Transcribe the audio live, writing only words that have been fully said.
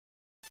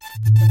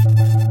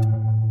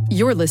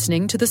You're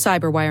listening to the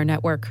Cyberwire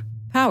Network,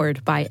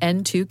 powered by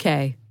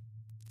N2K.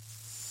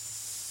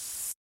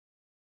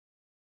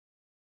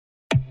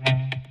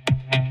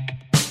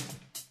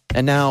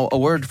 And now, a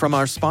word from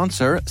our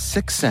sponsor,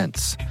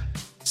 6sense.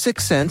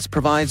 6sense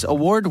provides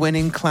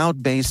award-winning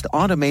cloud-based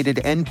automated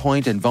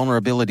endpoint and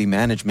vulnerability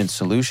management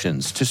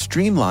solutions to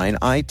streamline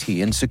IT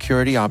and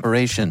security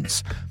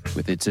operations.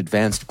 With its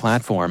advanced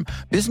platform,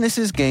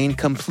 businesses gain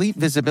complete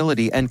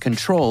visibility and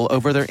control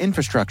over their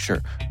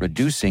infrastructure,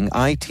 reducing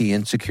IT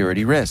and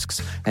security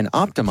risks and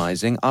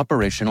optimizing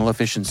operational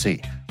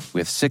efficiency.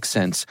 With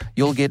 6sense,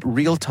 you'll get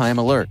real-time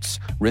alerts,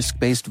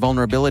 risk-based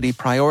vulnerability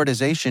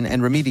prioritization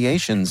and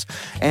remediations,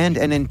 and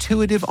an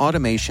intuitive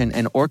automation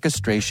and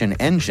orchestration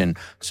engine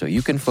so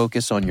you can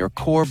focus on your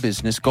core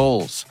business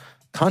goals,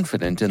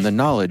 confident in the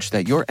knowledge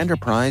that your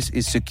enterprise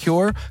is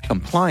secure,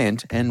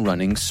 compliant, and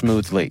running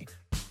smoothly.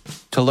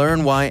 To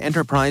learn why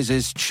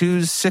enterprises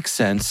choose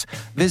 6sense,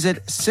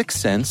 visit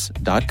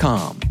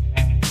 6sense.com.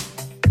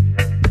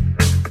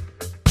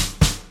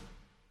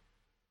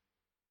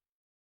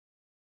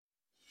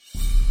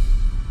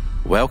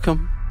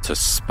 Welcome to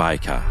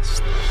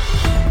Spycast,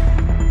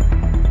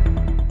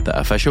 the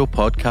official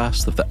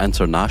podcast of the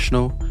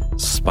International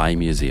Spy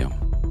Museum.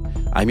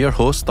 I'm your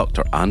host,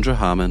 Dr. Andrew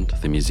Hammond,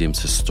 the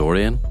museum's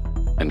historian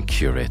and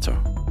curator.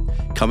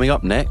 Coming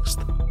up next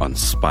on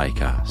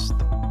Spycast.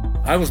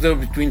 I was there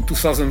between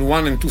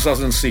 2001 and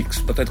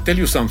 2006, but I'll tell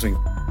you something.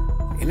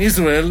 In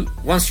Israel,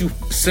 once you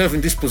serve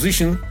in this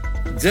position,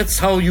 that's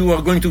how you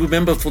are going to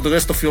remember for the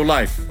rest of your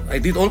life. I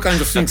did all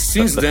kinds of things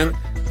since then,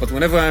 but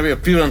whenever I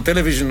appear on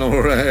television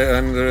or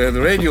on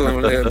the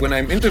radio, when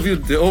I'm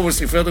interviewed, they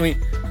always refer to me,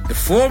 the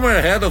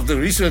former head of the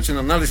Research and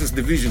Analysis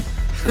Division.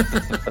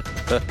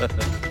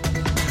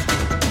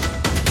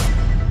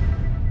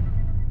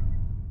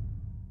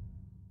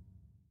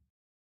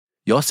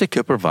 Yossi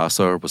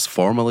Kuperwasser was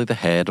formerly the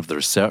head of the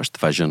research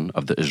division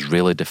of the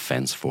Israeli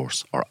Defense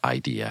Force, or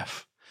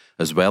IDF,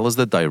 as well as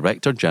the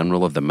Director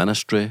General of the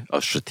Ministry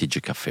of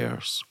Strategic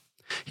Affairs.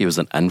 He was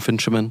an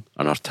infantryman,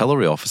 an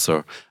artillery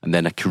officer, and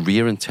then a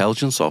career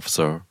intelligence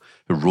officer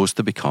who rose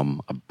to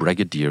become a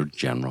brigadier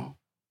general.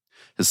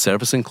 His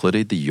service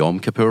included the Yom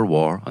Kippur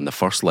War and the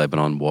First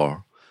Lebanon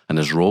War, and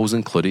his roles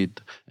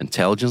included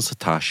intelligence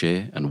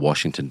attaché in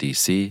Washington,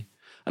 D.C.,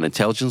 and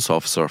intelligence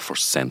officer for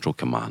Central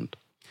Command.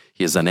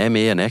 He is an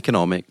MA in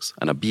economics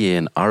and a BA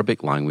in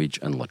Arabic language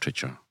and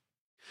literature.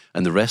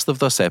 In the rest of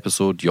this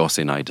episode, Yossi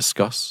and I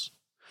discuss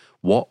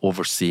what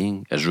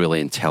overseeing Israeli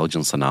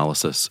intelligence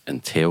analysis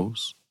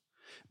entails,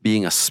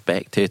 being a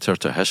spectator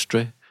to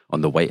history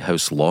on the White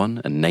House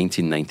lawn in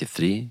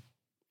 1993,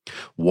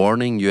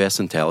 warning US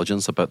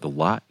intelligence about the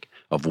lack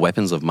of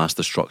weapons of mass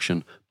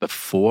destruction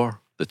before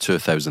the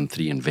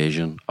 2003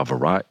 invasion of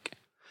Iraq,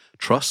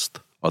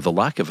 trust, or the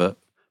lack of it,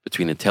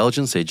 between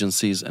intelligence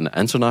agencies and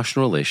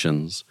international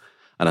relations,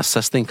 and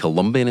assisting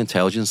Colombian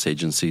intelligence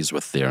agencies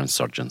with their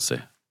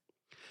insurgency.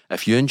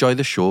 If you enjoy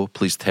the show,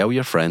 please tell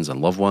your friends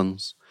and loved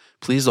ones.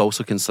 Please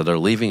also consider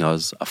leaving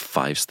us a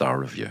 5-star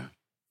review.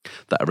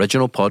 The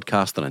original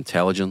podcast on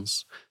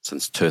intelligence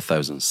since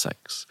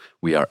 2006.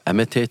 We are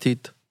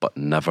imitated, but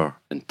never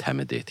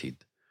intimidated.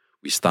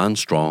 We stand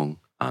strong,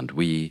 and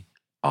we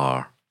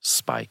are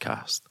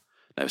Spycast.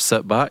 Now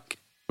sit back,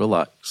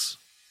 relax,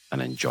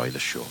 and enjoy the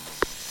show.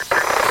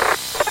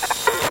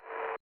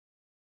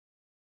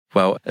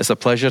 Well, it's a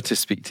pleasure to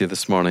speak to you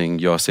this morning,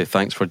 Yossi.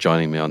 Thanks for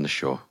joining me on the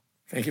show.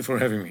 Thank you for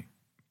having me.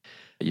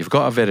 You've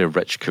got a very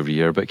rich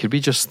career, but could we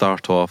just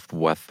start off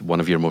with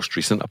one of your most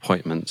recent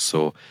appointments?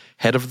 So,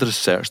 head of the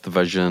research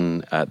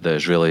division at the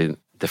Israeli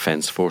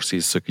Defense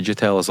Forces. So could you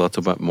tell us a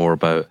little bit more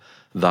about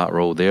that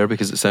role there?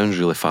 Because it sounds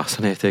really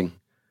fascinating.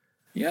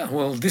 Yeah,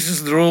 well, this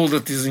is the role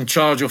that is in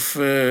charge of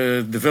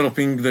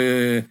developing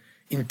the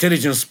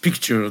intelligence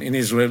picture in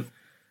Israel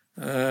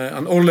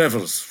on all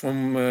levels,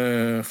 from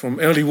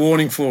early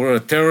warning for a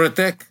terror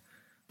attack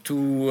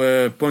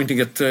to pointing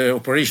at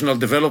operational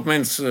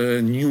developments,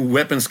 new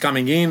weapons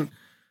coming in,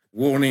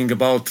 warning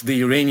about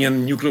the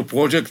Iranian nuclear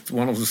project,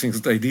 one of the things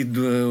that I did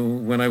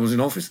when I was in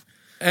office,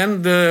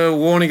 and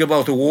warning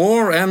about a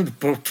war and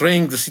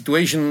portraying the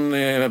situation,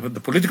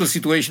 the political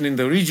situation in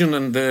the region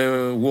and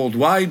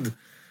worldwide.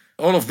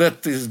 All of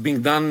that is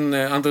being done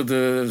under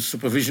the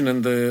supervision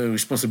and the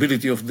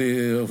responsibility of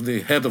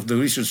the head of the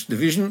research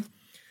division.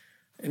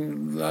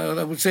 And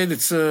I would say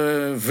it's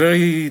a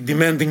very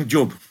demanding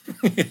job.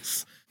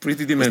 Yes,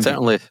 pretty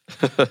demanding.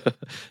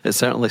 It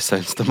certainly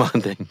sounds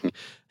demanding.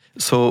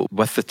 So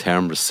with the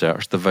term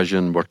research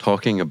division, we're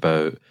talking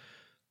about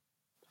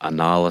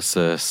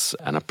analysis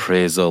and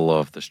appraisal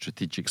of the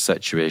strategic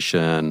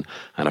situation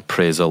and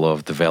appraisal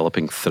of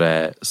developing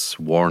threats,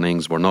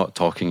 warnings. We're not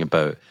talking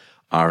about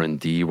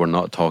R&D. We're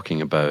not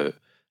talking about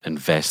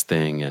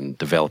investing and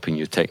developing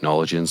new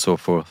technology and so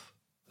forth.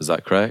 Is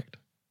that correct?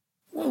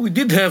 Well, we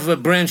did have a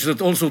branch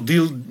that also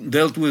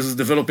dealt with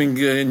developing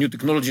new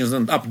technologies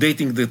and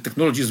updating the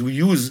technologies we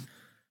use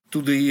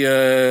to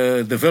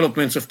the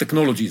developments of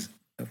technologies.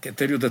 can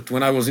tell you that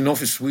when I was in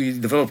office, we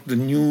developed the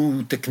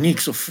new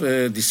techniques of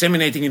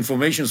disseminating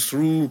information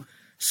through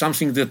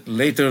something that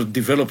later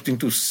developed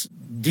into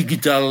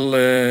digital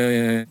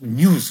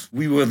news.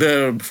 We were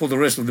there before the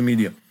rest of the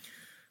media.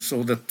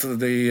 So that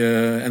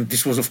and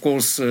this was, of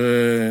course,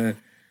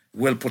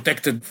 well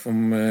protected from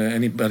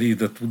anybody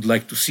that would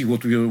like to see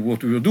what we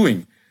were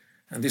doing.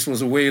 And this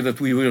was a way that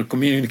we were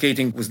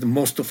communicating with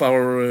most of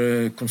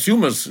our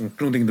consumers,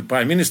 including the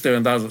Prime Minister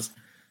and others.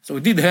 So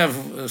we did have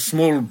a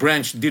small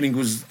branch dealing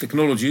with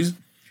technologies.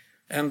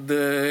 And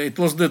it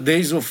was the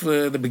days of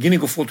the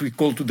beginning of what we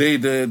call today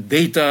the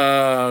data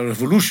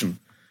revolution.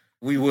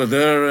 We were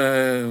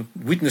there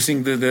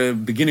witnessing the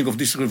beginning of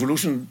this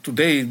revolution.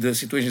 Today, the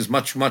situation is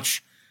much,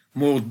 much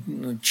more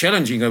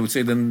challenging, I would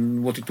say,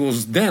 than what it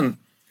was then.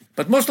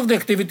 But most of the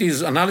activity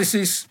is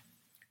analysis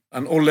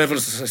on all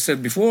levels, as I said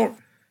before,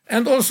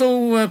 and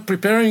also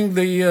preparing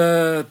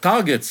the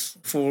targets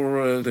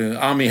for the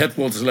army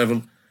headquarters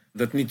level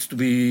that needs to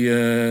be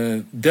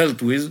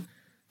dealt with,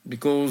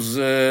 because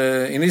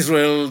in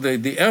Israel,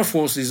 the Air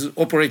Force is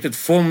operated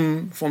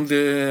from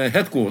the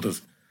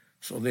headquarters.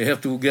 So they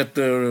have to get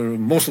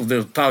most of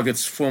their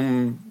targets from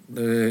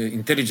the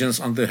intelligence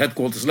on the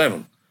headquarters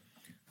level.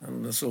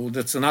 And so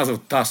that's another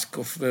task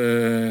of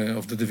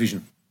the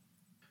division.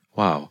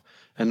 Wow.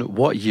 And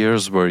what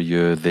years were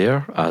you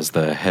there as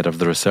the head of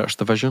the research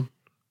division?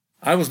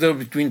 I was there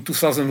between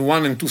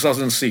 2001 and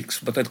 2006.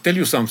 But I'll tell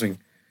you something.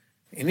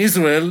 In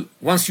Israel,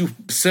 once you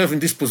serve in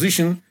this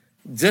position,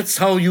 that's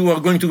how you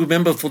are going to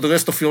remember for the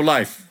rest of your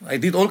life. I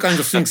did all kinds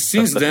of things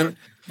since then,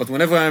 but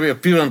whenever I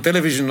appear on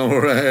television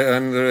or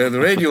on the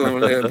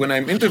radio, when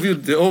I'm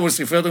interviewed, they always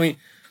refer to me,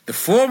 the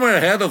former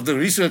head of the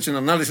Research and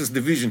Analysis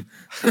Division.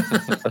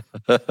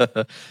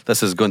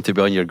 This is going to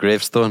be on your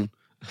gravestone.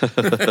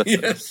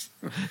 Yes.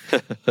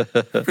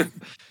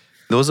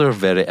 Those are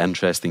very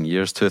interesting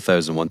years,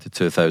 2001 to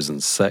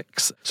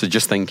 2006. So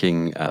just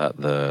thinking at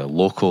the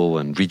local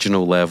and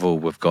regional level,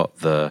 we've got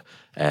the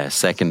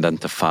Second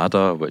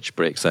Intifada, which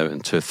breaks out in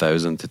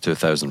 2000 to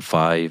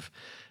 2005.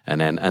 And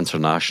then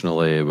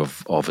internationally,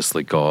 we've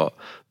obviously got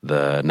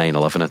the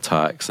 9/11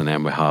 attacks, and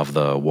then we have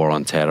the war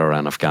on terror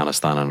in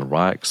Afghanistan and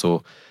Iraq.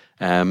 So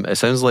it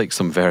sounds like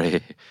some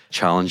very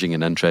challenging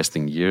and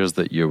interesting years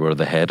that you were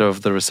the head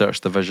of the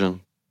research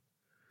division.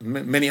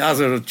 Many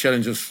other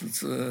challenges.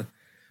 It's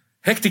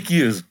hectic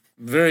years,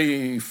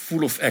 very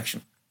full of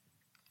action.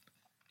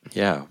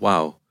 Yeah,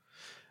 wow.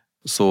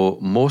 So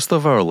most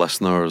of our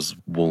listeners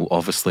will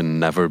obviously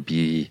never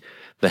be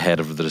the head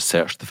of the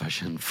research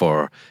division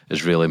for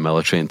Israeli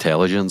military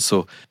intelligence.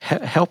 So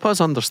help us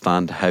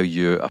understand how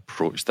you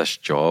approach this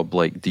job.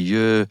 Like,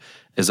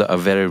 is it a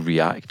very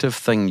reactive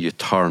thing? You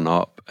turn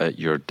up at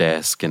your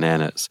desk and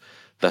then it's,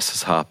 this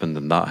has happened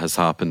and that has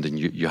happened and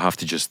you have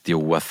to just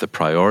deal with the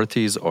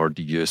priorities? Or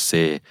do you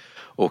say,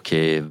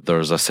 okay,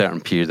 there's a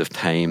certain period of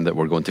time that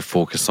we're going to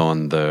focus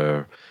on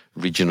the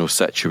regional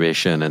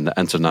situation and the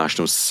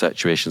international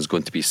situation is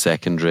going to be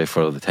secondary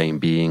for the time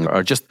being?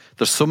 Or just,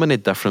 there's so many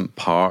different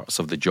parts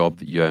of the job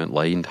that you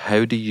outlined.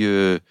 How do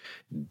you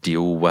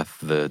deal with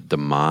the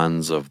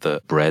demands of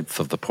the breadth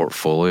of the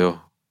portfolio?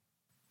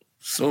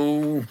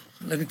 So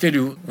let me tell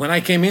you, when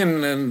I came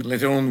in and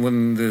later on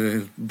when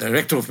the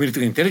director of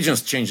military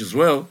intelligence changed as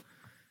well,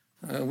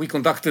 we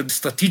conducted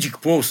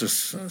strategic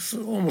process.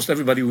 So almost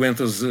everybody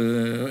went as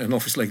an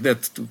office like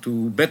that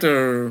to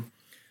better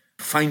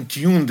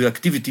fine-tune the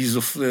activities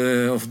of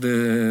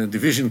the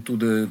division to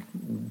the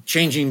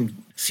changing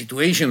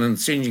situation and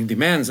changing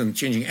demands and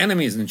changing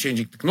enemies and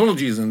changing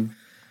technologies, and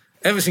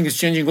everything is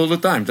changing all the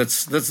time.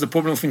 That's the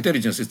problem of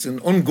intelligence. It's an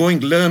ongoing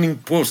learning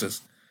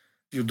process.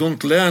 You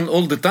don't learn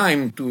all the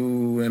time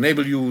to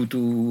enable you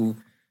to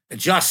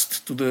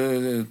adjust to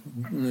the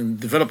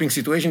developing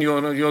situation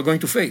you are going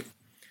to face.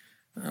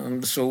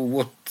 And so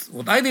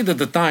what I did at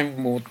the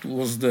time, what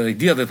was the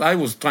idea that I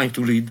was trying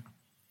to lead,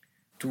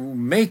 to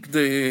make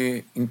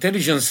the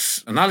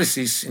intelligence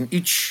analysis in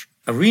each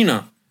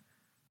arena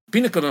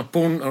pinnacle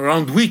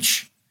around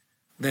which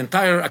the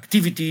entire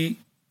activity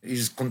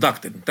is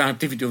conducted, the entire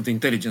activity of the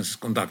intelligence is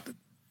conducted.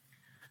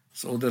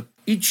 So that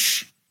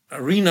each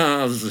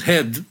arena's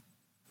head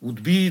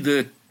would be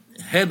the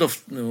head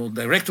of,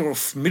 director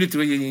of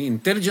military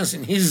intelligence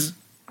in his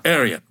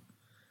area.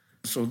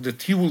 So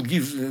that he will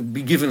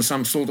be given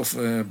some sort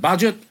of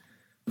budget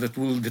that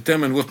will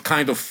determine what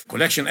kind of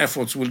collection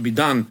efforts will be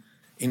done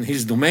in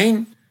his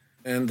domain,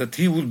 and that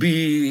he will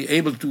be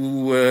able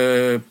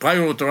to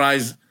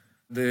prioritize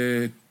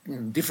the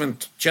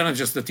different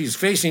challenges that he's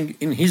facing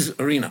in his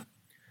arena.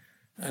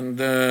 And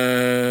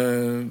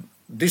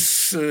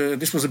this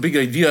was a big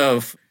idea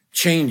of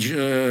change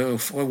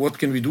for what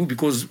can we do,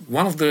 because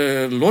one of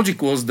the logic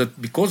was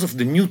that because of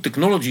the new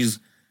technologies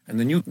and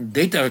the new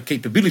data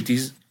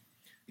capabilities,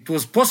 it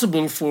was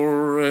possible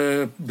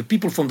for the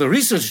people from the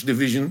research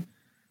division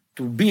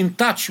to be in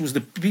touch with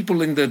the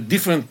people in the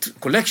different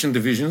collection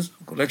divisions,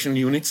 collection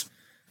units,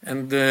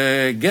 and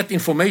get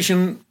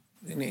information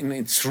in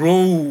its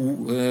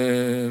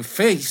raw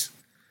phase,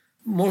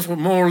 more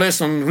or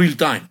less on real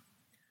time,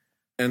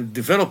 and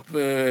develop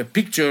a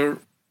picture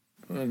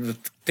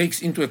that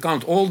takes into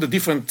account all the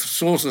different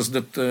sources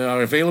that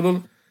are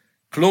available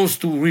close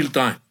to real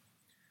time.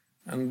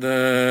 And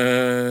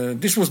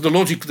this was the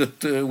logic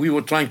that we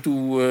were trying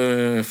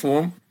to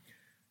form,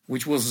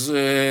 which was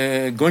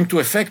going to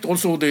affect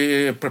also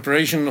the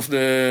preparation of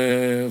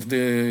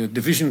the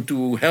division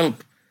to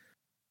help.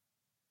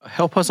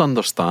 Help us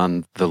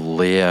understand the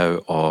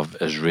layout of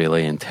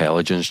Israeli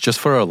intelligence, just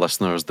for our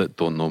listeners that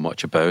don't know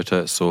much about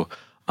it. So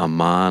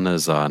Amman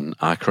is an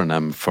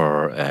acronym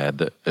for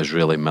the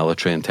Israeli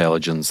military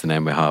intelligence, and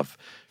then we have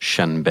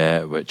Shin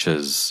Bet, which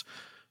is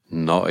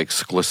not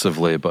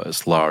exclusively, but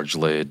it's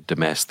largely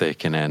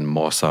domestic, and then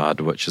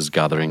Mossad, which is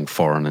gathering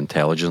foreign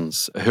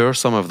intelligence. Who are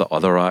some of the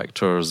other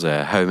actors?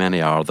 How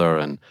many are there,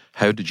 and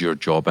how did your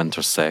job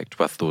intersect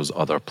with those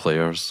other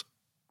players?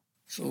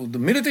 So the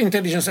military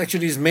intelligence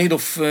actually is made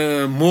of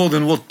more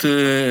than what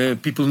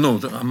people know.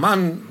 The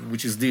Amman,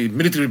 which is the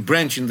military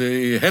branch in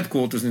the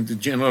headquarters, in the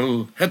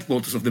general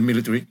headquarters of the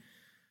military,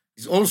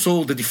 is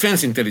also the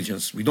defense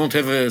intelligence. We don't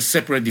have a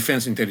separate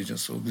defense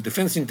intelligence. So the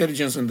defense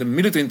intelligence and the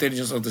military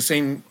intelligence are the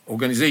same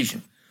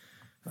organization.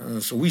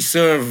 So we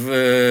serve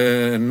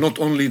not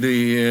only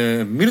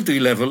the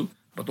military level,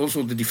 but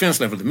also the defense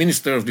level. The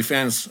Minister of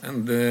Defense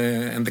and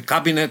the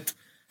cabinet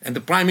and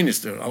the Prime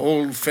Minister are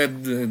all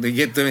fed, they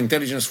get their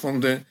intelligence from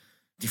the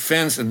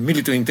defense and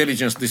military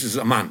intelligence. This is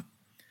Amman.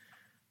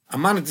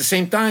 Amman at the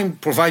same time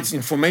provides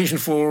information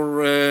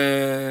for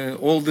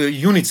all the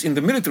units in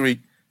the military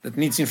that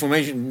needs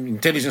information,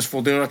 intelligence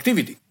for their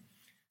activity.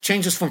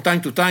 Changes from time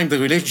to time the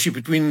relationship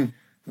between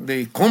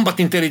the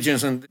combat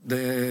intelligence and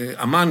the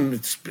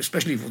Amman,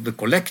 especially for the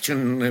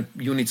collection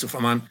units of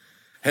Amman,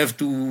 have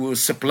to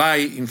supply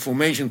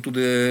information to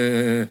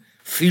the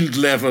field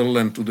level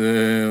and to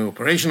the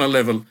operational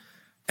level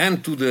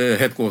and to the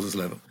headquarters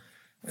level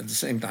at the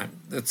same time.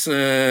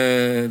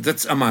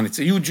 That's Amman. It's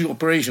a huge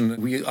operation.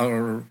 We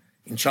are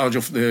in charge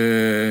of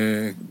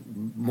the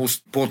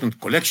most important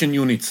collection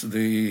units,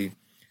 the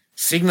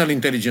signal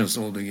intelligence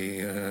or the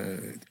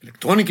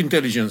electronic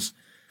intelligence,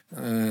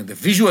 the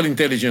visual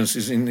intelligence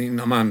is in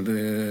Amman,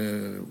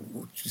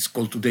 which is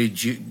called today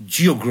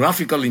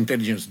geographical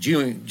intelligence,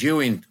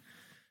 GeoInt.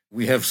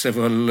 We have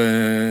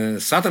several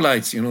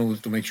satellites,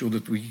 to make sure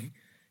that we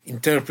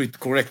interpret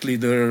correctly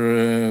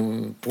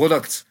their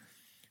products.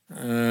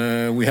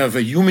 We have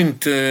a human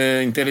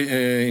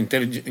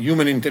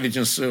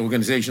intelligence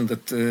organization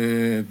that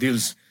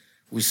deals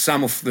with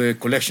some of the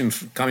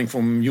collections coming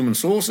from human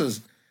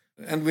sources.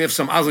 And we have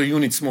some other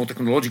units, more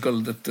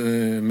technological, that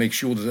make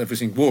sure that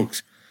everything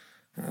works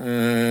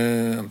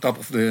on top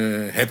of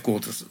the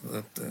headquarters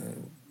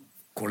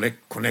that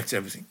connects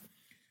everything.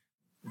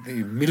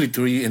 The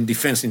military and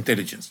defense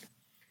intelligence.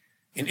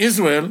 In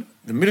Israel,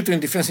 the military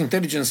and defense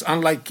intelligence,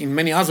 unlike in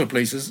many other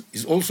places,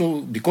 is also,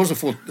 because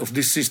of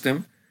this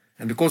system,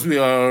 and because we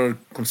are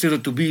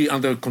considered to be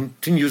under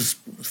continuous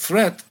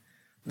threat,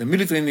 the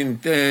military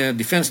and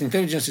defense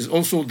intelligence is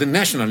also the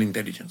national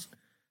intelligence.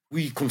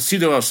 We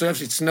consider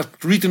ourselves, it's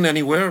not written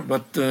anywhere,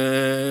 but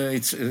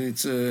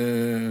it's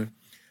a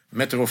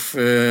matter of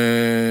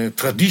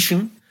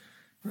tradition,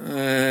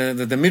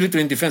 that the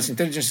military and defense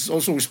intelligence is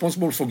also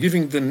responsible for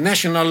giving the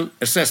national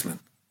assessment,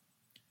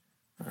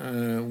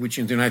 which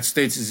in the United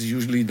States is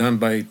usually done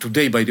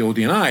today by the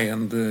ODNI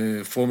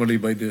and formerly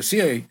by the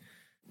CIA.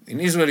 In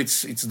Israel,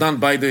 it's done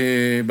by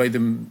the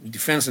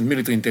defense and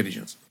military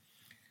intelligence.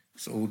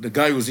 So the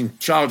guy who's in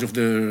charge of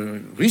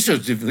the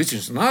research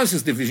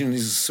analysis division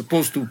is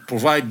supposed to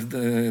provide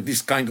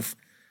this kind of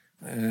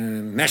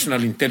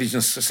national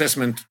intelligence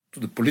assessment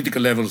to the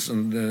political levels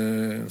and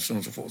so on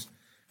and so forth,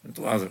 and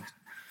to others.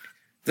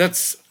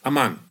 That's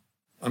Amman.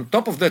 On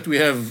top of that, we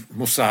have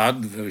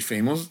Mossad, very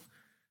famous,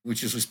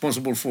 which is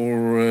responsible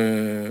for,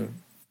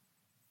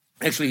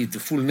 actually the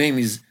full name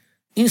is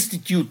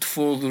Institute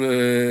for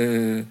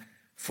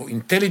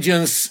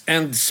Intelligence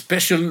and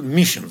Special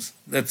Missions.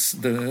 That's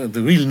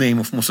the real name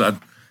of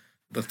Mossad.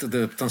 But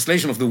the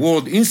translation of the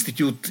word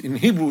institute in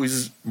Hebrew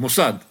is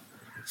Mossad.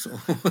 So,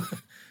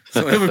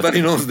 so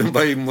everybody knows them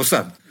by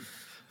Mossad.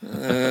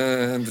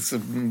 And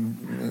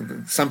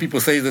some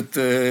people say that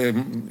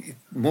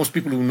most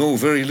people who know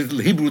very little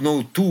Hebrew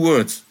know two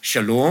words,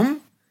 Shalom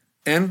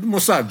and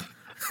Mossad.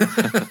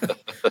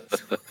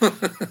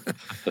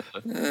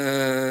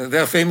 They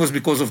are famous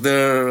because of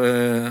their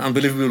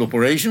unbelievable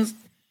operations.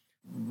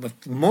 But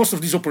most of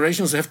these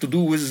operations have to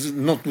do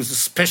not with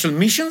special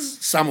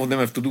missions. Some of them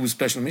have to do with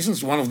special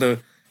missions. One of the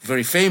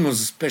very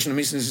famous special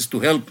missions is to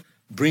help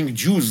bring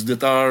Jews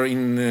that are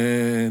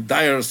in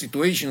dire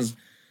situations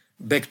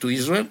back to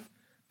Israel.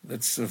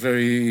 That's a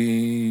very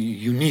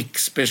unique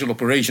special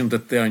operation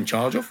that they are in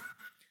charge of.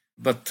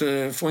 But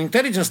for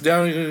intelligence, they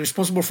are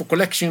responsible for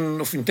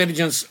collection of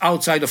intelligence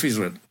outside of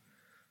Israel.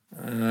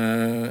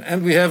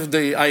 And we have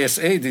the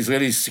ISA, the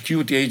Israeli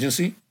Security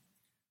Agency,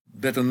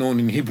 better known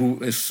in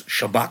Hebrew as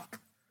Shabak,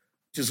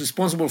 which is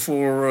responsible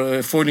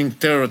for foiling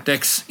terror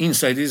attacks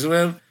inside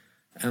Israel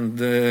and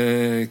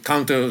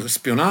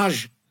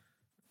counter-espionage,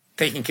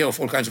 taking care of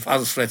all kinds of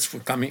other threats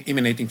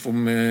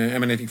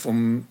emanating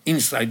from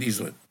inside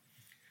Israel.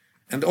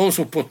 and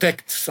also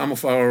protect some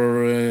of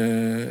our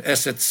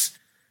assets,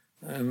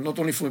 not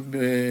only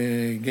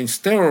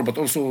against terror, but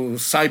also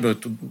cyber.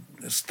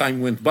 As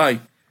time went by,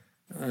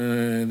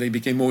 they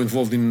became more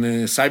involved in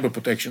cyber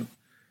protection.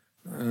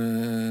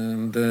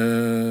 And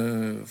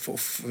for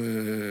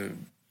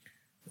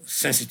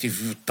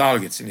sensitive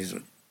targets in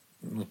Israel,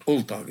 not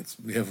all targets.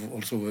 We have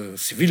also a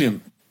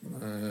civilian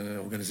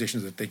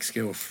organization that takes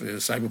care of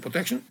cyber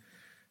protection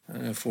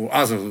for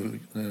other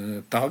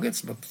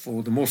targets, but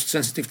for the most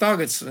sensitive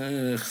targets,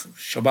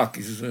 Shabak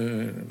is,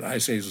 the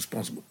ISA is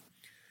responsible.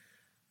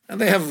 And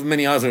they have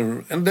many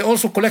other, and they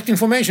also collect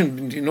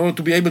information in order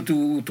to be able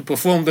to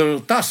perform their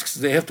tasks.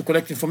 They have to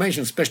collect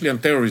information, especially on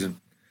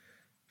terrorism.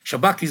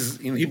 Shabak is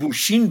in Hebrew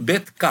Shin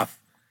Bet Kaf,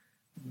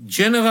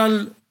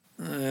 General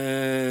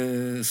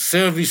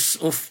Service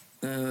of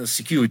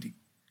Security.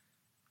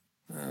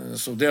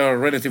 So they are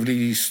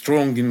relatively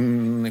strong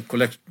in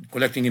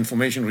collecting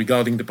information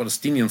regarding the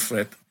Palestinian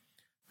threat.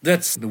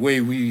 That's the way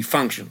we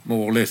function,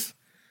 more or less,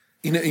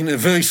 in a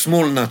very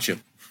small nutshell.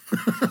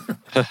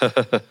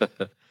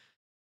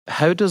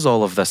 How does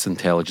all of this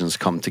intelligence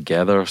come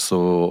together?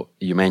 So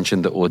you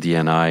mentioned the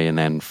ODNI and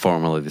then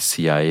formerly the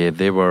CIA.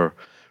 They were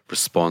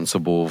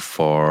responsible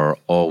for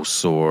all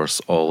source,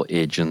 all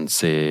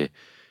agency,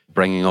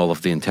 bringing all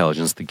of the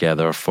intelligence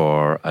together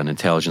for an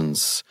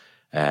intelligence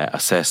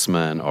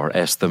assessment or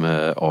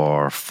estimate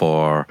or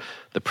for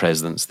the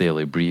president's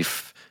daily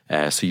brief.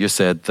 So you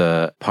said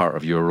that part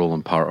of your role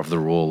and part of the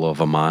role of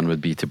a man would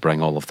be to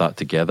bring all of that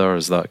together.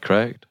 Is that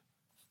correct?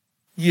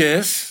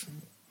 Yes,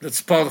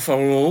 that's part of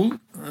our role.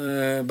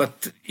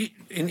 But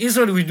in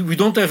Israel, we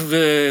don't have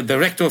the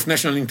Director of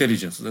National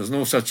Intelligence. There's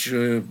no such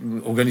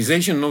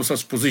organization, no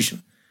such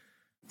position.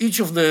 Each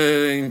of the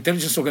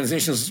intelligence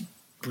organizations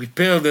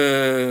prepare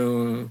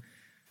the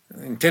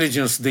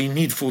intelligence they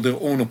need for their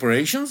own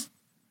operations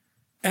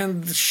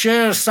and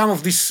share some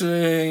of this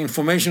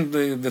information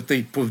that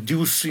they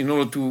produce in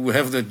order to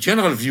have the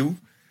general view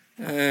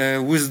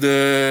with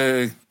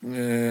the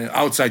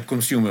outside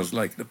consumers,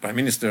 like the Prime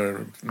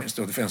Minister,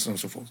 Minister of Defense, and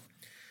so forth.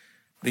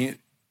 The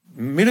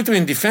military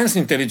and defense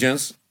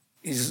intelligence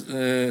is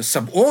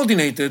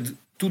subordinated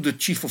to the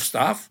Chief of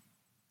Staff,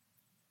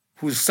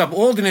 who is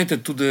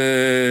subordinated to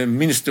the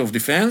Minister of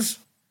Defense,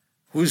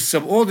 who is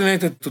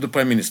subordinated to the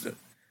Prime Minister.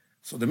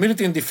 So the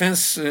military and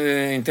defense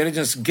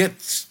intelligence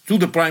gets to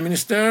the Prime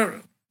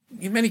Minister,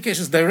 in many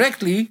cases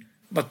directly,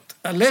 but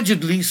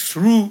allegedly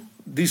through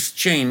this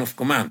chain of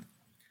command.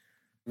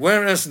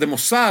 Whereas the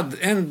Mossad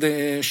and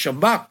the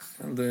Shabak,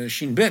 and the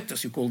Shin Bet,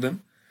 as you call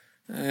them,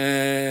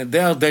 they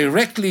are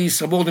directly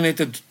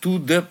subordinated to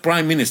the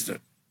Prime Minister.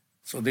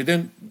 So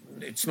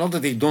it's not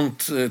that they don't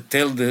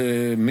tell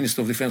the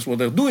Minister of Defense what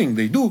they're doing,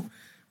 they do,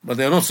 but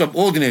they are not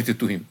subordinated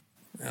to him.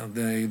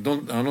 They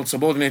are not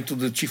subordinated to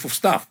the Chief of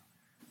Staff.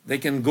 They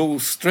can go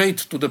straight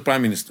to the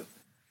Prime Minister.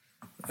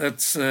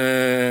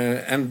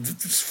 And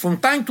from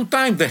time to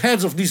time, the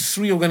heads of these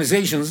three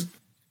organizations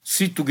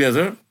sit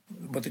together,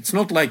 but it's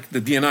not like the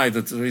DNI,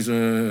 that there is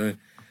an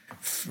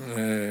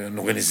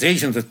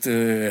organization that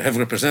have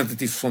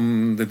representatives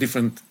from the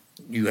different,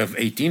 you have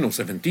 18 or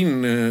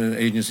 17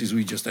 agencies,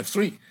 we just have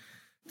 3.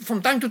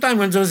 From time to time,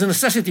 when there is a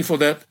necessity for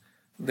that,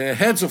 the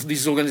heads of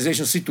these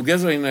organizations sit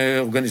together in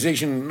a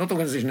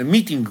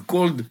meeting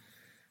called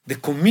the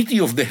Committee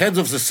of the Heads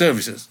of the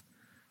Services.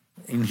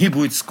 In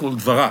Hebrew, it's called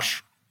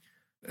Varash.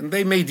 And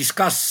they may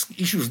discuss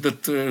issues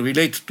that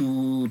relate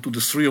to the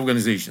 3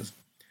 organizations.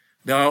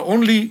 There are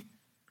only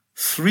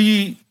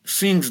 3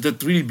 things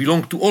that really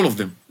belong to all of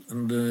them,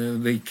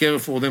 and they care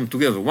for them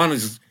together. One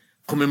is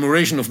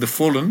commemoration of the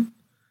fallen,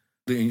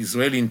 the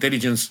Israeli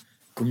Intelligence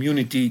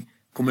Community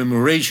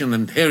Commemoration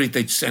and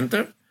Heritage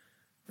Center,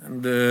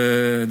 and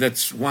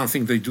that's one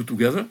thing they do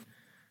together.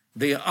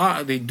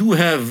 They do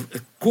have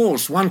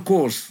one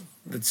course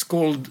that's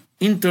called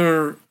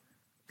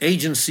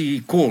inter-agency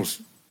course,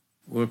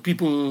 where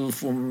people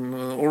from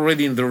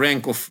already in the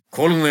rank of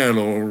colonel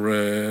or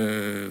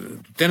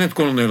lieutenant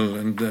colonel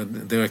and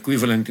their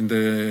equivalent in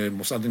the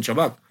Mossad and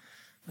Shabak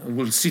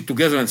will sit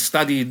together and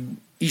study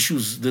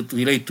issues that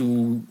relate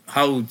to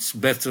how it's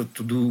best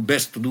to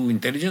do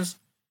intelligence.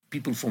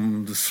 People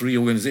from the 3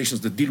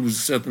 organizations that deal with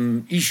a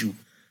certain issue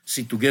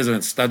sit together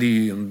and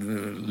study and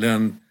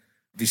learn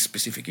this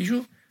specific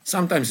issue.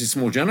 Sometimes it's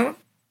more general.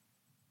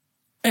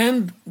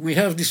 And we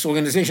have this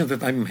organization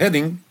that I'm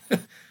heading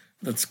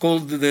that's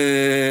called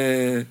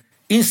the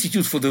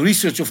Institute for the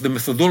Research of the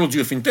Methodology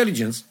of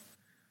Intelligence,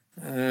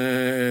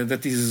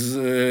 that is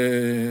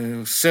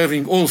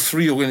serving all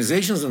 3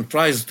 organizations and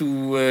tries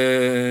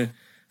to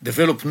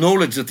develop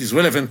knowledge that is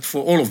relevant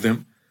for all of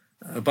them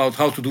about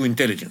how to do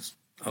intelligence,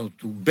 how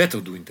to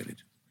better do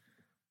intelligence.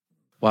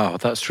 Wow,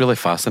 that's really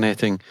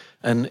fascinating.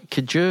 And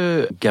could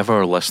you give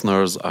our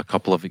listeners a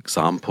couple of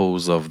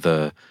examples of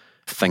the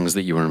things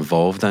that you were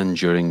involved in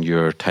during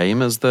your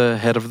time as the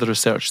head of the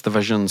research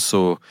division?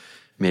 So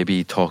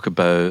maybe talk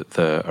about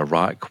the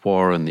Iraq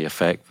war and the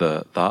effect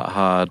that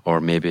had, or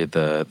maybe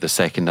the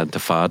Second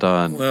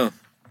Intifada. Well,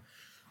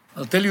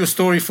 I'll tell you a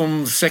story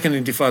from the Second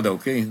Intifada,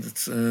 okay,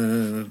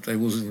 that I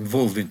was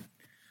involved in.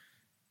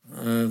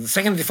 The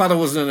Second Intifada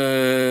was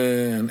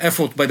an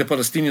effort by the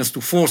Palestinians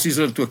to force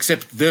Israel to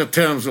accept their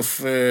terms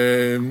of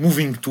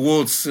moving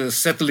towards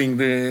settling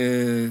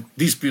the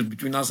dispute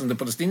between us and the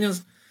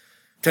Palestinians,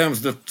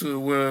 terms that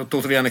were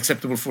totally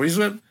unacceptable for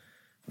Israel.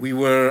 We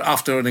were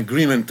after an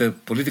agreement, a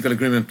political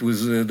agreement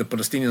with the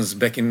Palestinians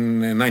back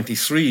in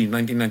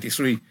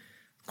 1993,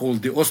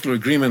 called the Oslo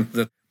Agreement,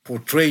 that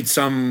portrayed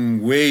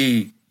some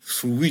way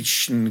through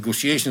which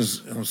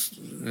negotiations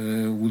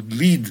would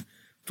lead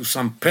to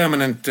some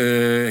permanent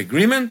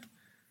agreement.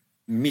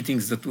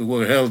 Meetings that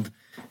were held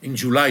in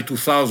July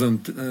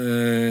 2000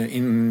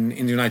 in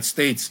the United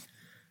States,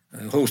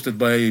 hosted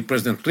by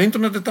President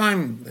Clinton at the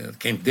time,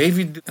 Camp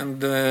David.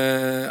 And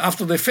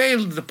after they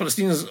failed, the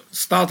Palestinians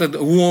started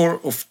a war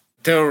of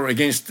terror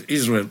against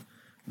Israel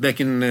back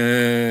in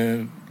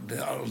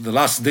the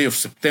last day of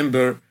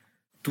September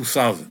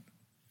 2000.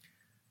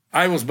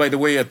 I was, by the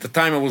way, at the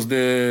time, I was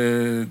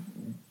the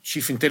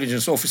chief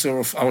intelligence officer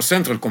of our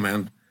Central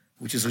Command,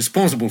 which is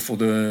responsible for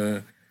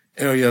the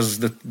areas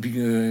that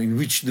in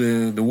which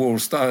the war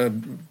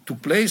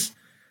took place.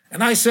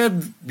 And I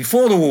said,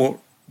 before the war,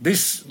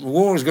 this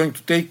war is going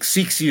to take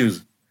 6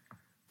 years.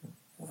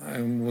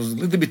 I was a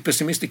little bit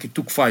pessimistic, it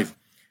took 5.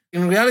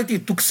 In reality,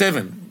 it took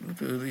 7.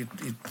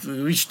 It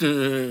reached,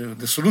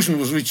 the solution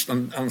was reached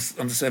on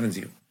the 7th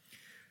year.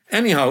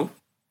 Anyhow,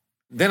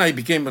 then I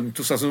became, in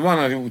 2001,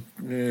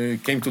 I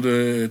came to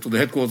the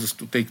headquarters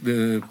to take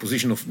the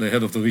position of the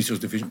head of the research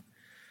division.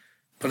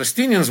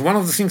 Palestinians, one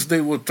of the things they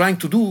were trying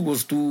to do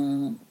was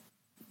to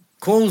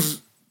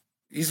cause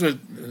Israel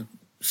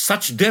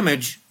such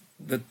damage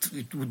that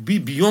it would be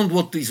beyond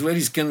what the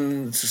Israelis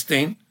can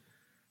sustain,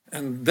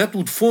 and that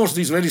would force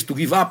the Israelis to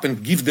give up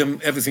and give them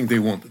everything they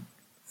wanted.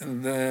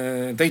 And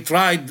they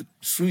tried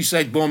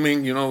suicide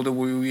bombing,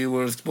 we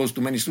were exposed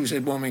to many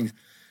suicide bombings.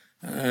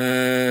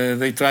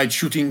 They tried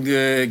shooting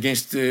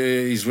against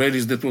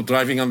Israelis that were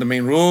driving on the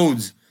main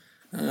roads.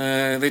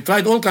 They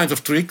tried all kinds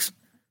of tricks.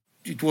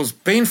 It was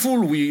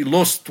painful. We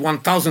lost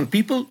 1,000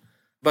 people,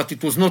 but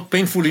it was not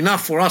painful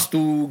enough for us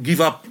to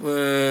give up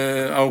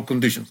our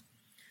conditions.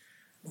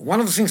 One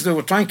of the things they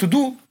were trying to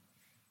do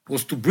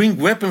was to bring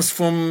weapons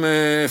from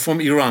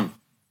Iran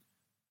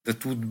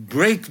that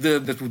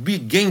would be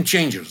game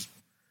changers.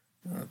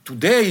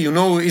 Today,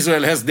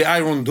 Israel has the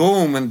Iron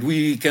Dome, and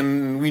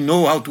we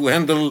know how to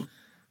handle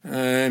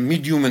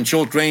medium and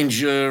short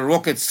range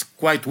rockets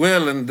quite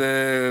well, and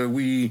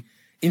we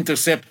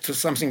intercept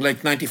something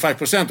like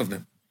 95% of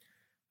them.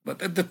 But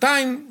at the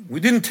time, we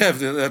didn't have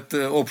that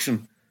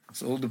option.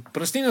 So the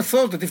Palestinians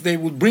thought that if they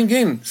would bring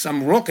in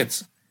some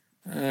rockets,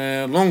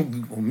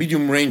 long or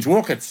medium range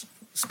rockets,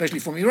 especially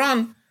from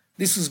Iran,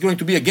 this is going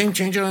to be a game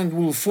changer and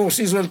will force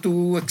Israel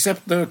to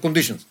accept their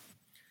conditions.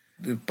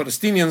 The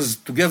Palestinians,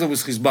 together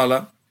with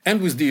Hezbollah and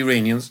with the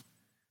Iranians,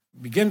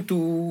 began to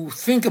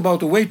think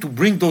about a way to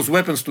bring those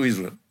weapons to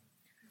Israel.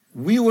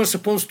 We were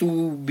supposed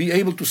to be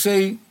able to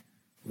say,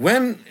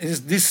 when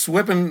is this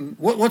weapon,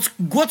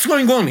 what's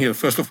going on here,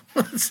 first of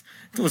all?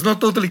 It was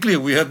not totally clear.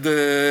 We had,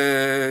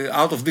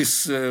 out of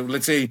this,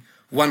 let's say,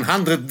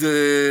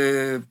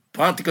 100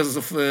 particles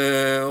of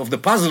the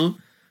puzzle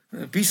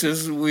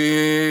pieces,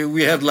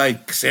 we had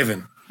like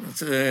 7.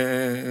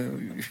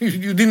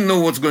 You didn't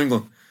know what's going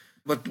on.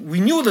 But we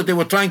knew that they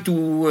were trying to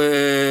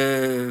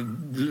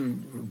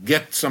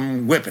get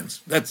some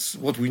weapons. That's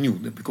what we knew,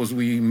 because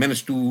we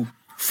managed to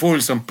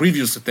foil some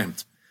previous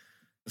attempts.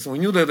 So we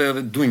knew that they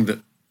were doing that.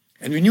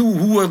 And we knew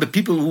who were the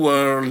people who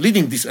were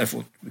leading this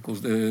effort,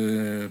 because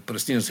the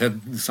Palestinians had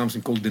something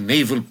called the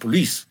naval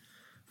police,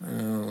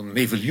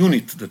 naval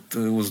unit that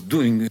was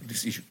doing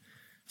this issue.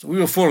 So we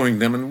were following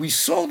them, and we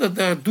saw that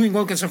they're doing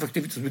all kinds of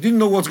activities. We didn't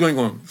know what's going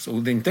on. So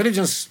the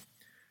intelligence,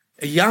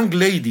 a young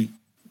lady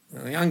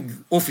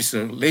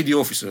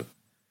officer,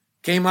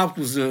 came up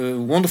with a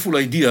wonderful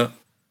idea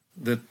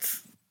that,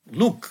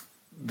 look,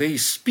 they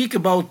speak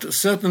about a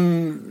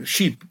certain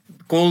ship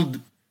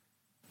called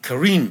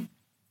Karin,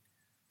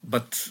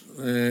 but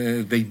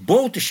they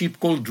bought a ship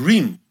called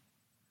Rim.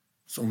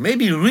 So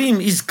maybe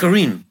Rim is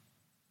Karin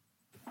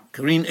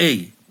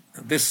A.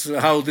 This is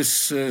how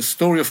this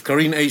story of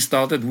Karin A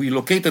started. We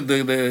located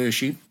the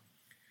ship,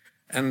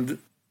 and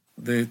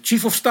the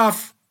chief of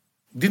staff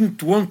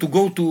didn't want to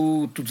go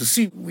to the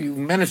sea. We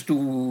managed to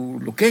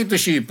locate the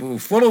ship,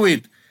 follow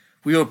it.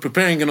 We were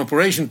preparing an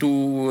operation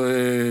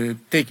to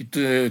take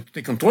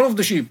control of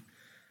the ship.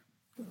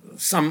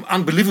 Some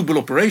unbelievable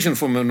operation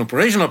from an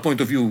operational point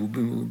of view,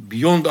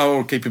 beyond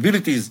our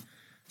capabilities,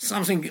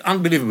 something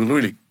unbelievable,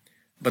 really.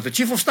 But the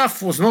chief of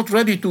staff was not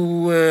ready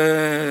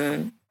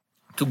to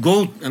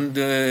go, and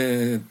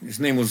his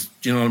name was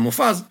General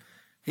Mofaz.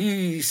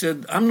 He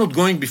said, I'm not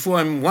going before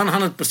I'm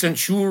 100%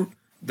 sure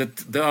that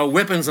there are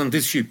weapons on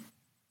this ship.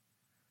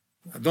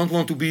 I don't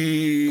want to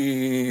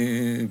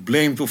be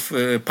blamed of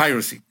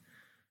piracy.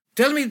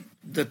 Tell me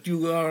that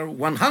you are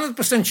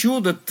 100% sure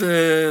that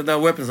there are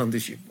weapons on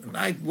this ship. And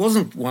I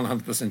wasn't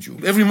 100% sure.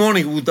 Every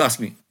morning he would ask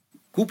me,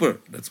 Cooper,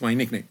 that's my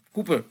nickname,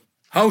 Cooper,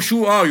 how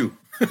sure are you?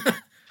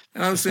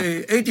 And I would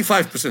say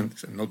 85%. I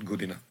said, not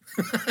good enough.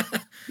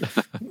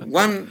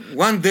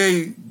 One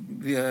day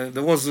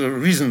there was a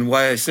reason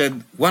why I said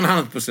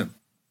 100%.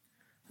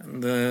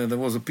 And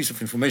there was a piece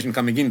of information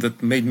coming in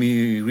that made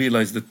me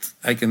realize that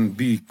I can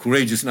be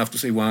courageous enough to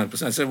say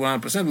 100%. I said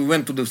 100%. We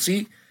went to the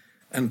sea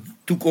and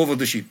took over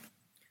the ship.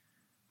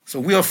 So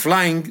we are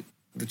flying,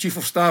 the chief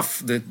of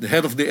staff, the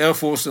head of the Air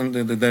Force, and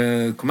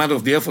the commander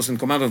of the Air Force and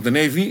commander of the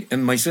Navy,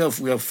 and myself,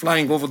 we are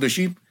flying over the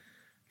ship,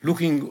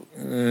 looking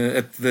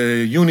at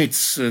the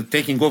units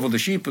taking over the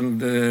ship and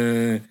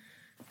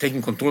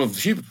taking control of the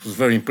ship. It was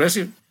very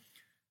impressive.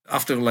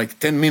 After like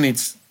 10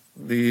 minutes,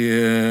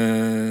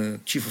 the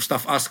chief of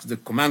staff asked the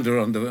commander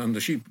on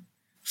the ship,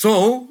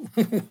 "So,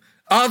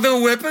 are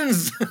there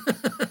weapons?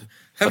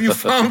 Have you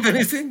found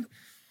anything?"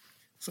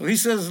 So he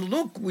says,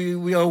 "Look,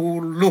 we are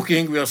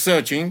looking, we are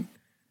searching,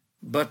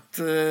 but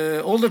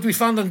all that we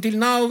found until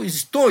now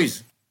is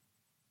toys,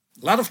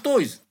 a lot of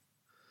toys."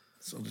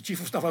 So the chief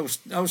of staff,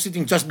 I was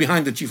sitting just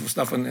behind the chief of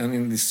staff and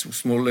in this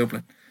small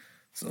airplane.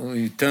 So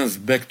he turns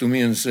back to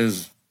me and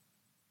says,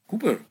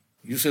 "Cooper,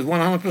 you said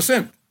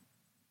 100%.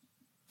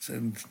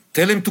 Said,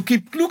 tell him to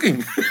keep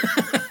looking."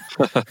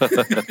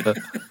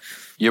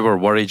 You were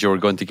worried you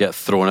were going to get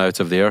thrown out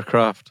of the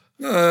aircraft?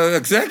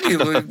 Exactly.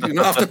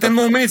 After 10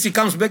 more minutes, he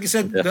comes back. He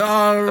said,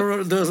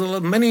 "There's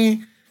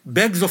many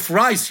bags of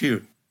rice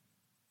here."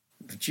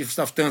 The chief of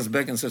staff turns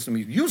back and says to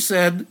me, "You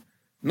said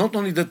not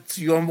only that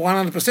you are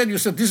 100%, you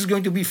said this is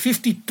going to be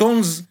 50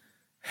 tons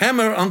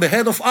hammer on the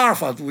head of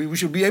Arafat. We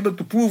should be able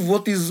to prove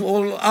what is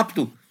all up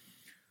to.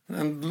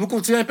 And look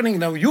what's happening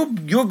now.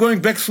 You're going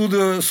back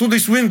through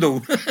this window."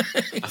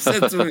 He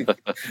said to me.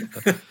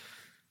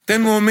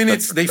 10 more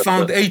minutes, they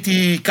found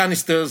 80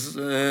 canisters,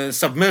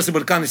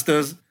 submersible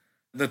canisters,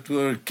 that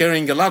were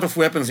carrying a lot of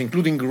weapons,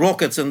 including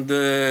rockets and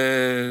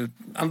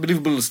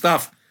unbelievable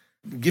stuff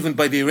given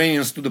by the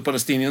Iranians to the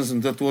Palestinians,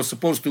 and that was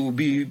supposed to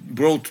be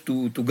brought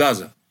to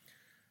Gaza.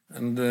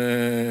 And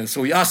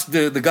so he asked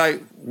the guy,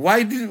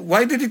 why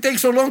did it take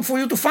so long for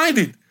you to find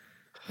it?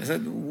 I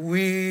said,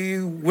 "We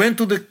went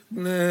to the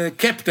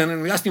captain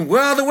and we asked him,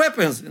 where are the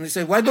weapons?" And he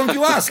said, "Why don't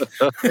you ask?"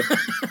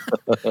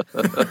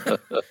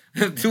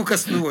 Took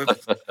us to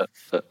weapons.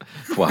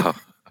 Wow.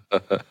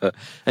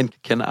 And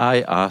can I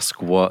ask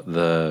what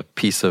the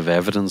piece of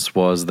evidence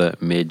was that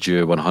made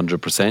you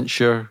 100%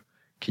 sure?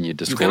 Can you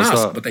disclose that? You can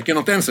ask, but I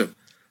cannot answer.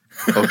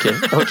 Okay.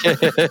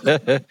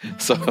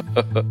 So,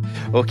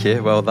 okay,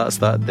 well, that's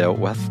that dealt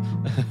with.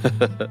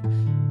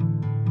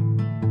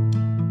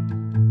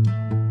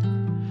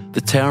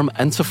 The term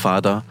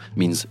intifada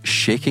means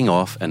shaking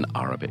off in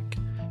Arabic.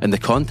 In the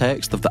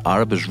context of the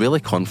Arab-Israeli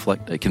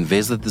conflict, it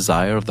conveys the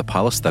desire of the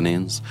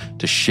Palestinians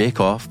to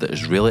shake off the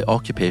Israeli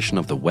occupation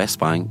of the West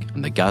Bank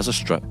and the Gaza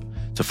Strip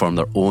to form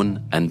their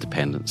own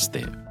independent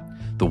state.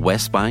 The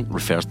West Bank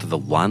refers to the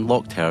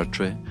landlocked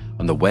territory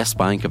on the west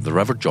bank of the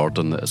River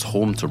Jordan that is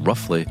home to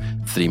roughly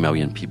 3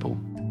 million people.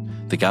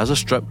 The Gaza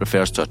Strip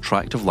refers to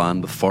attractive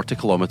land with 40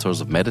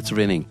 kilometres of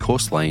Mediterranean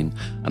coastline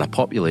and a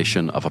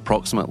population of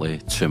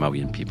approximately 2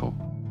 million people.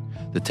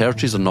 The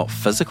territories are not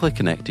physically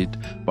connected,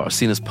 but are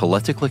seen as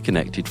politically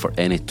connected for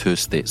any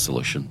two-state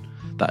solution.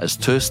 That is,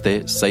 two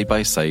states side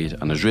by side,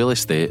 an Israeli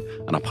state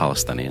and a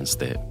Palestinian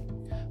state.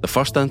 The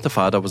first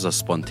Intifada was a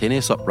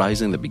spontaneous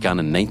uprising that began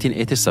in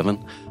 1987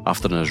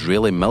 after an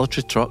Israeli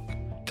military truck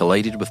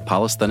collided with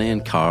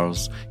Palestinian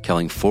cars,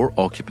 killing 4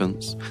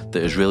 occupants, the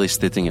Israelis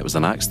stating it was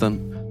an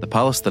accident, the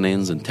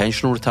Palestinians'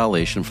 intentional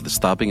retaliation for the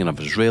stabbing of an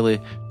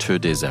Israeli 2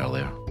 days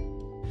earlier.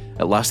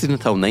 It lasted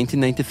until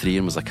 1993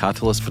 and was a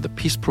catalyst for the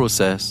peace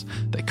process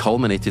that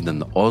culminated in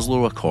the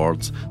Oslo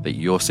Accords that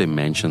Yossi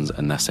mentions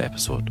in this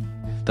episode.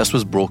 This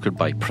was brokered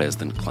by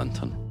President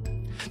Clinton.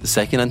 The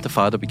second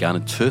Intifada began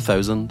in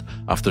 2000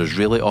 after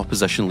Israeli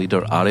opposition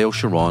leader Ariel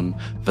Sharon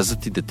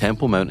visited the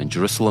Temple Mount in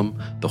Jerusalem,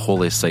 the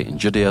holiest site in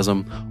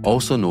Judaism,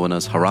 also known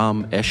as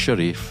Haram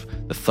esh-Sharif,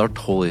 the third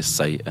holiest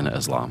site in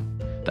Islam.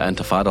 The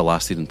Intifada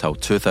lasted until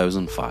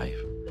 2005.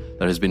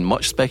 There has been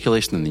much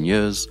speculation in the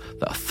news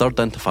that a third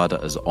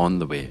Intifada is on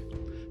the way.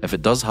 If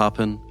it does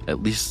happen,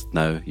 at least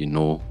now you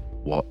know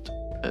what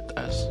it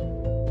is.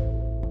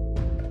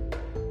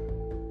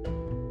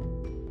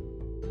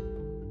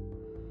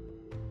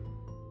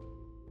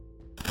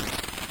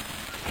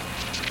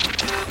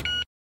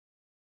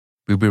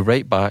 We'll be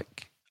right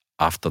back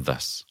after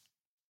this.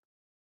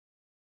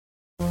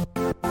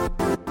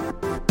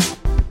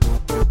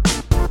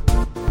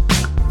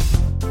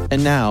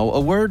 And now, a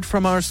word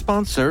from our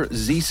sponsor,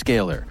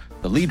 Zscaler,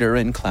 the leader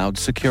in cloud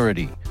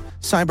security.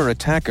 Cyber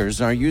attackers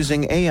are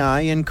using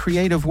AI in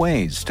creative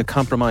ways to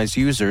compromise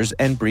users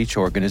and breach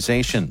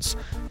organizations.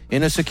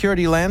 In a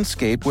security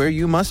landscape where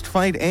you must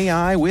fight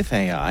AI with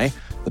AI,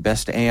 the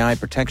best AI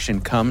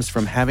protection comes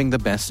from having the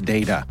best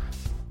data.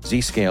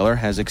 Zscaler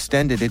has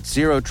extended its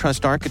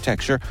zero-trust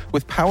architecture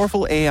with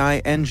powerful AI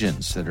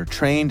engines that are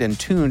trained and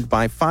tuned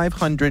by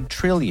 500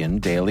 trillion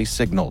daily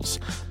signals.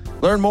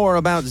 Learn more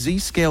about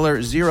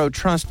Zscaler Zero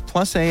Trust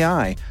Plus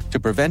AI to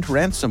prevent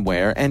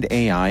ransomware and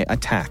AI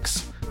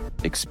attacks.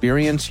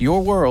 Experience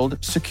your world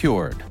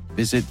secured.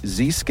 Visit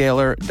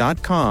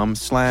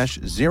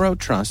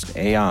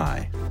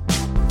zscaler.com/zerotrustai.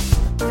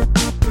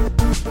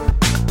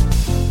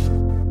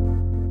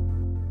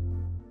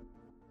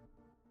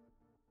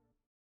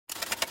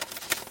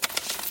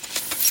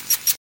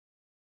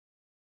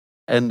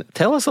 And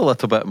tell us a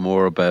little bit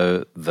more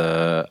about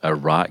the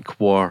Iraq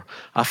War.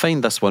 I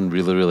find this one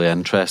really, really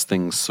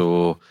interesting.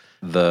 So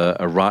the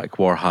Iraq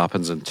War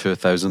happens in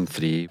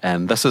 2003.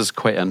 And this is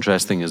quite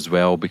interesting as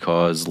well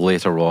because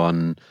later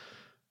on,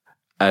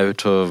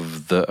 out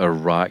of the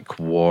Iraq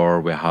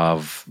War, we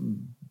have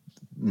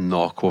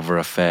knockover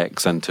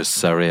effects into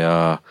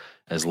Syria,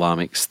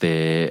 Islamic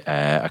State,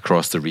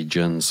 across the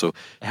region. So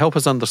help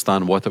us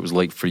understand what it was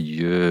like for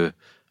you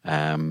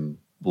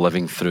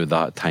living through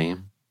that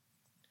time.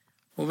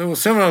 Well, there were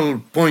several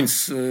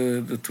points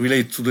that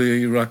relate to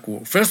the Iraq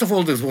War. First of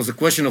all, there was a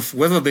question of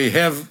whether they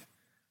have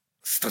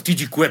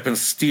strategic weapons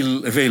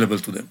still available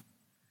to them.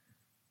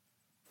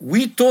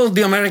 We told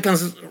the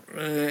Americans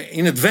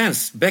in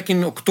advance, back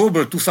in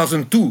October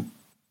 2002,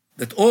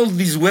 that all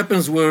these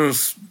weapons were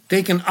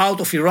taken out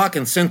of Iraq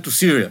and sent to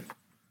Syria.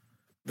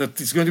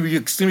 That it's going to be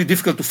extremely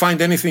difficult to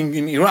find anything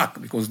in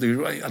Iraq because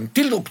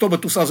until October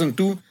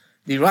 2002,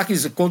 the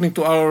Iraqis, according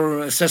to our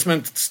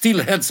assessment,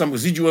 still had some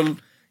residual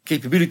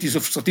capabilities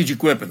of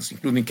strategic weapons,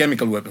 including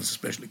chemical weapons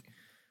especially.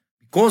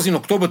 Because in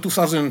October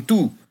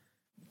 2002,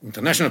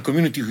 international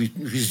community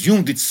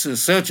resumed its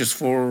searches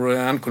for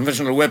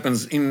unconventional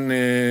weapons in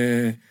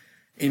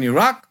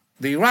Iraq.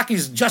 The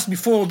Iraqis, just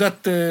before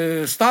that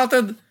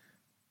started,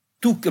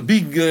 took a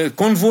big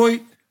convoy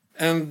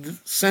and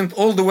sent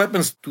all the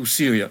weapons to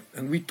Syria.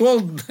 And we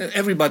told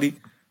everybody,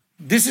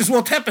 this is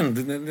what happened.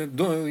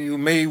 You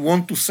may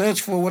want to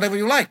search for whatever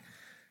you like.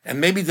 And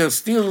maybe there's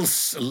still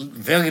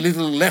very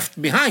little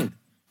left behind.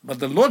 But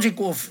the logic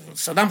of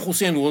Saddam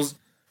Hussein was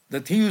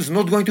that he is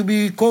not going to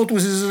be caught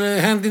with his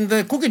hand in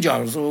the cookie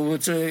jar. So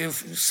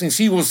since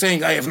he was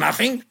saying, I have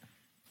nothing,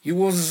 he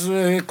was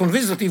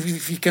convinced that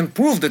if he can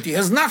prove that he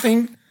has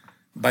nothing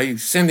by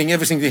sending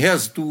everything he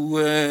has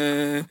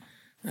to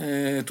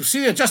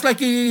Syria, just like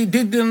he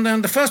did in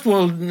the First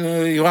World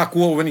Iraq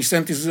War when he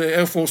sent his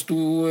air force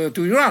to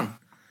Iran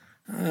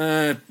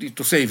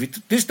to save it.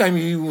 This time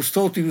he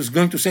thought he was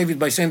going to save it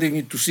by sending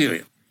it to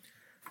Syria.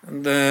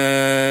 And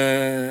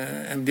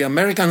the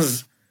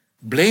Americans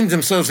blamed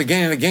themselves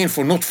again and again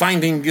for not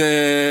finding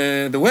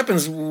the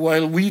weapons,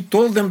 while we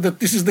told them that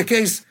this is the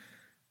case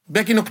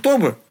back in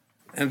October.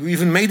 And we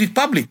even made it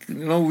public.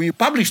 We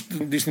published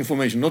this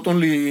information, not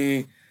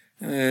only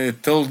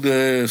told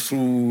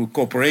through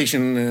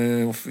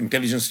cooperation of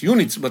intelligence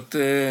units, but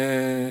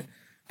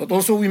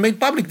also we made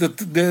public that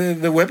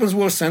the weapons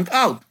were sent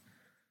out.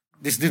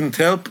 This didn't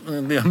help.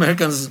 The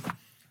Americans,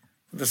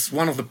 that's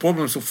one of the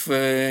problems of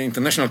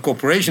international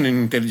cooperation in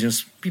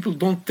intelligence. People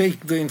don't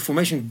take the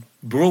information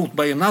brought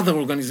by another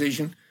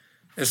organization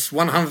as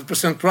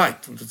 100% right.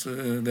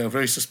 They are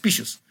very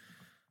suspicious.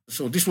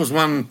 So this was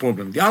one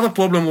problem. The other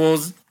problem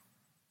was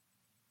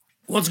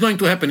what's going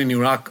to happen in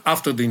Iraq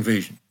after the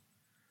invasion.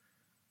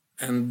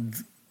 And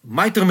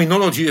my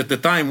terminology at the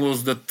time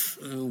was that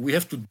we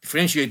have to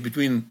differentiate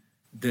between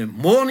the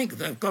morning,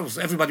 of course,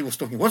 everybody was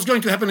talking, what's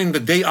going to happen in the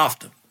day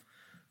after?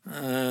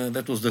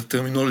 That was the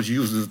terminology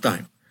used at the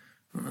time.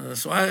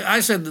 So I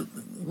said,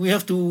 we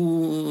have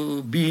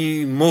to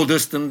be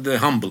modest and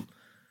humble.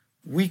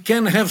 We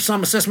can have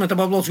some assessment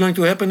about what's going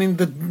to happen in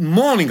the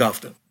morning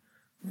after.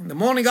 In the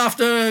morning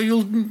after,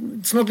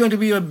 it's not going to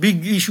be a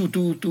big issue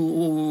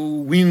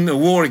to win a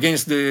war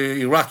against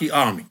the Iraqi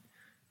army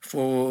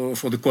for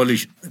the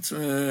coalition.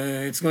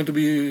 It's going to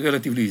be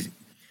relatively easy.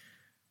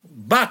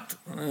 But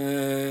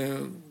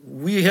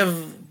we have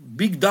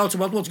big doubts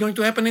about what's going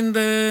to happen in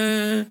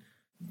the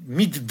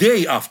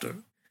midday after.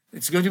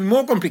 It's going to be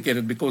more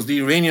complicated because the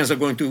Iranians are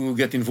going to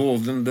get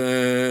involved and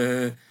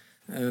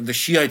the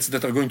Shiites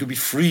that are going to be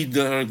freed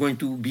are going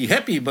to be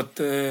happy, but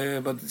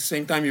at the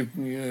same time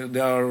they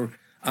are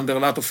under a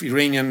lot of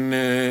Iranian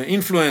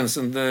influence,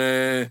 and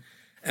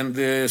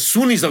the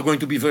Sunnis are going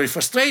to be very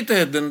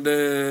frustrated, and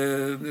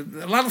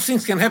a lot of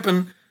things can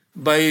happen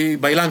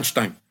by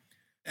lunchtime.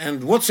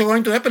 And what's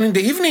going to happen in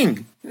the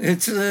evening?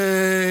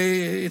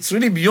 It's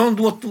really beyond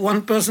what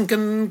one person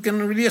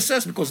can really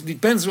assess, because it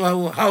depends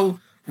how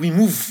we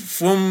move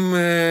from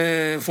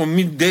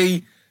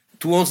midday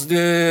towards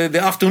the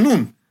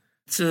afternoon.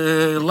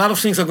 A lot of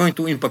things are going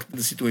to impact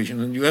the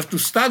situation, and you have to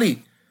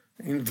study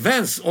in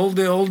advance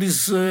all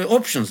these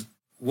options.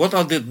 What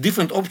are the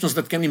different options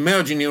that can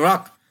emerge in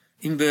Iraq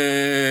in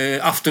the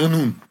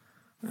afternoon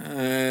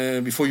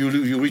before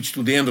you reach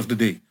to the end of the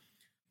day?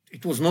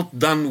 It was not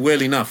done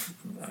well enough,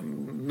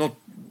 not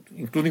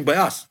including by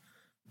us.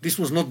 This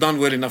was not done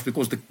well enough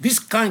because this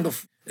kind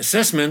of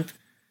assessment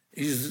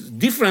is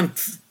different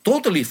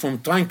totally from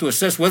trying to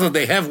assess whether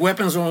they have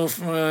weapons of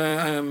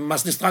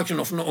mass destruction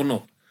or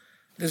not.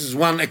 This is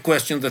a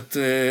question that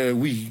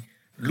we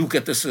look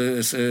at as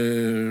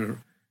a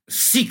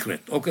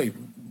secret. Okay,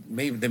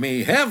 they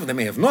may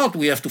have not.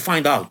 We have to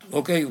find out.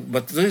 Okay,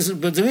 but there is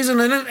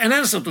an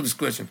answer to this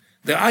question.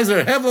 They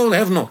either have or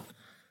have not.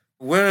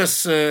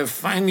 Whereas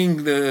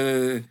finding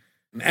the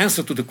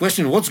answer to the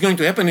question, what's going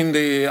to happen in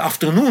the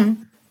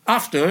afternoon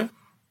after,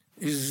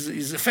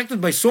 is affected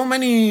by so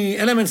many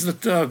elements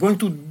that are going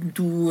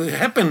to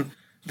happen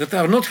that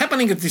are not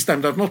happening at this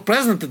time, that are not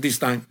present at this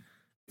time.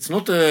 It's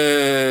not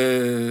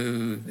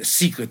a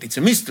secret. It's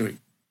a mystery.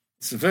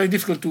 It's very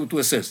difficult to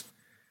assess.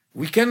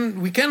 We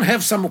can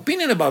have some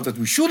opinion about it.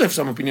 We should have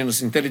some opinion as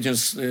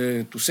intelligence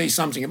to say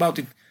something about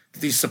it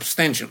that is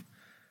substantial.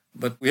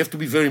 But we have to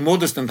be very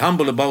modest and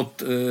humble about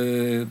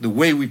the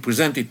way we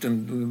present it and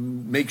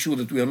make sure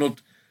that we are not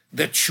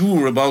that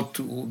sure about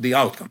the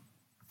outcome.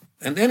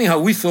 And anyhow,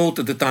 we thought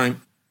at the time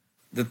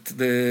that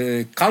the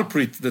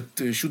culprit that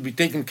should be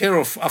taken care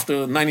of after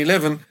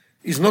 9/11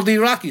 is not the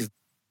Iraqis.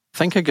 I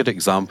think a good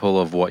example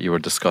of what you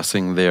were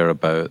discussing there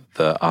about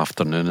the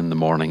afternoon and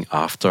the morning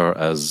after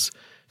is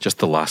just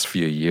the last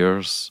few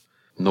years.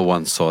 No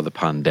one saw the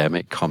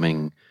pandemic coming,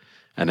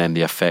 and then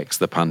the effects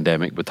the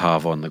pandemic would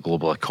have on the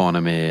global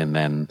economy, and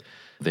then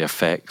the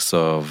effects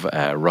of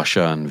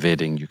Russia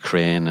invading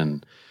Ukraine and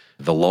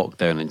the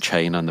lockdown in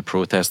China and the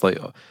protests. Like,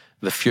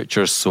 the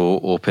future is so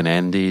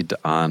open-ended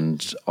and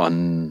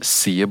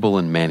unseeable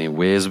in many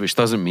ways, which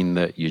doesn't mean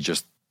that you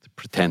just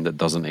pretend it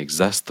doesn't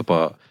exist.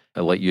 But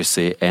like you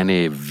say,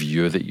 any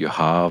view that you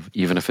have,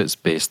 even if it's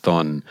based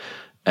on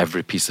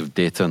every piece of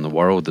data in the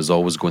world, is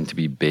always going to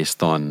be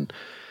based on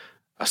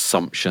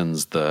assumptions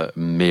that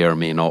may or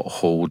may not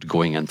hold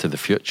going into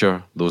the future.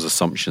 Those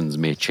assumptions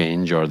may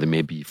change, or they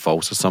may be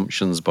false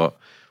assumptions, but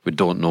we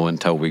don't know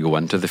until we go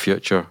into the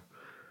future.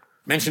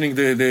 Mentioning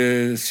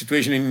the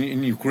situation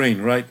in Ukraine,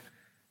 right?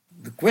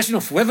 The question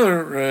of whether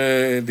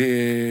the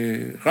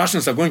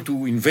Russians are going to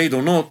invade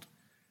or not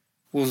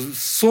was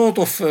sort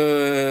of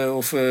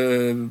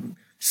a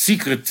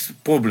secret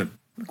problem,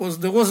 because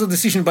there was a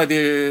decision by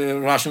the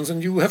Russians, and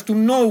you have to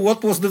know what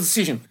was the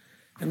decision.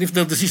 And if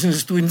the decision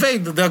is to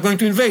invade, they are going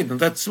to invade. And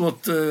that's what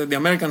the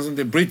Americans and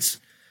the Brits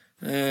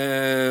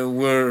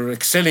were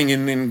excelling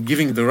in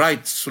giving the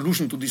right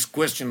solution to this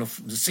question of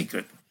the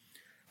secret.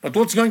 But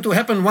what's going to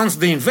happen once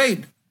they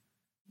invade?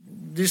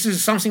 This is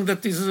something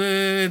that is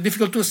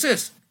difficult to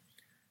assess.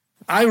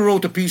 I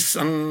wrote a piece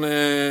on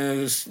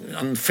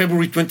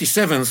February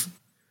 27th,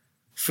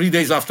 3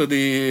 days after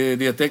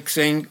the attack,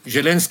 saying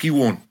Zelensky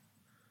won.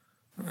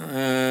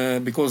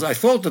 Because I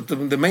thought that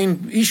the main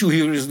issue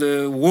here is the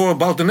war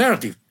about the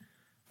narrative.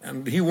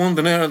 And he won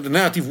the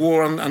narrative war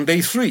on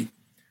day 3.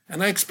 And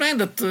I explained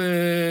that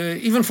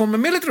even from a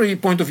military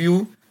point of view,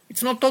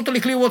 it's not totally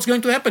clear what's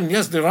going to happen.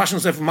 Yes, the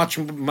Russians have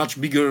much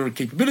bigger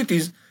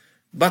capabilities,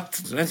 but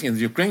Zelensky and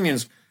the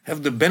Ukrainians have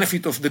the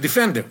benefit of the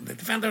defender. The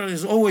defender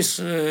is always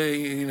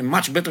in a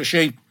much better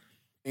shape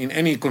in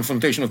any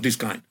confrontation of this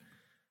kind.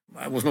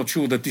 I was not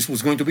sure that this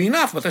was going to be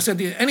enough, but I said,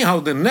 anyhow,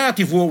 the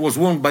narrative war was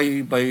won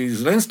by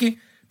Zelensky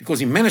because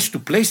he managed to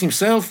place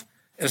himself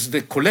as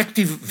the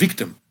collective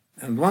victim.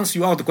 And once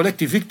you are the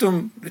collective victim,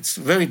 it's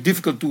very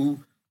difficult to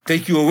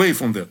take you away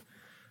from there.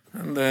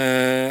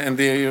 And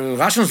the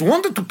Russians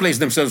wanted to place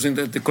themselves in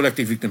the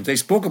collective victim. They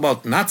spoke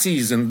about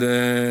Nazis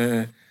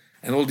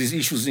and all these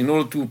issues in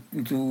order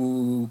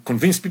to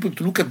convince people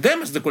to look at them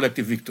as the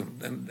collective victim.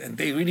 And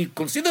they really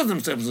consider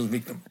themselves as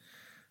victim,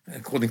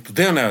 according to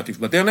their narrative.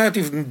 But their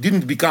narrative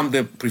didn't become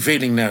the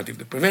prevailing narrative.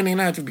 The prevailing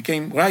narrative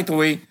became right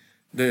away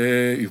the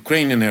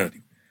Ukrainian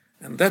narrative.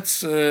 And that's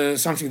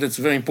something that's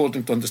very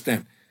important to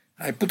understand.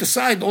 I put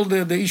aside all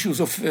the issues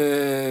of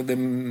the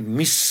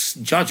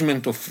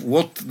misjudgment of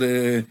what the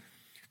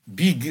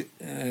big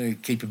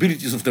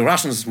capabilities of the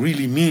Russians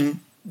really mean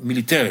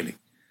militarily.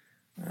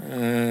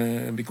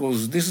 Because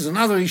this is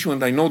another issue,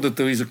 and I know that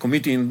there is a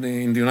committee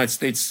in the United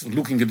States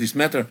looking at this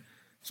matter,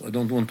 so I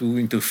don't want to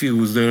interfere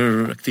with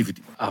their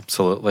activity.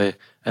 Absolutely.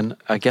 And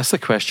I guess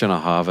the question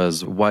I have is,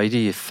 why do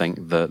you think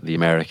that the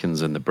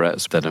Americans and the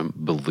Brits didn't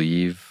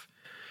believe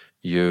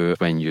you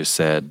when you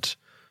said,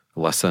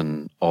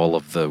 listen, all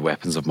of the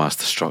weapons of mass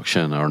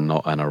destruction are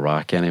not in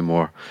Iraq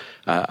anymore?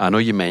 I know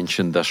you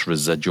mentioned this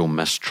residual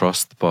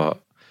mistrust, but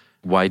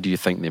why do you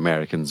think the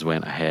Americans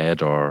went ahead,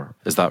 or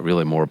is that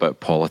really more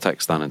about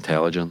politics than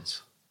intelligence?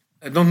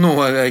 I don't know.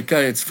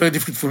 It's very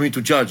difficult for me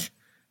to judge.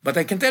 But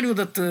I can tell you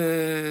that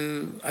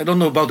I don't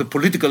know about the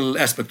political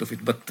aspect of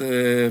it, but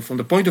from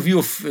the point of view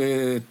of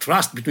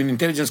trust between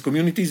intelligence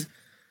communities,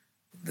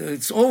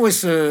 it's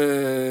always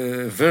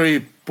a very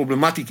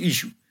problematic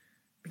issue.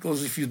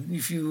 Because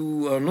if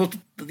you are not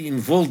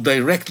involved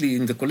directly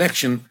in the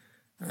collection,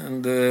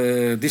 and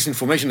this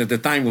information at the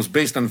time was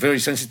based on very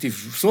sensitive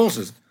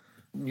sources,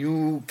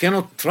 you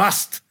cannot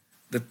trust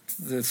that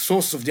the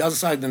source of the other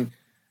side. And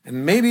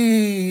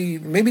maybe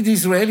the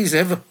Israelis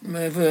have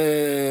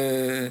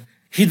a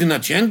hidden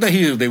agenda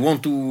here. They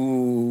want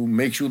to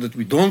make sure that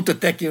we don't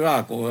attack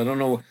Iraq, or I don't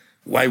know,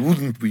 why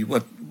wouldn't we?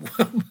 What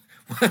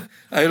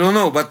I don't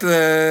know, but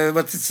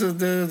it's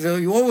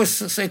you always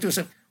say to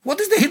yourself, what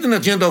is the hidden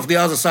agenda of the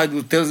other side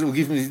who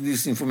give me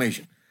this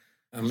information?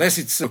 Unless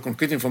it's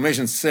concrete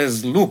information that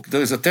says, look,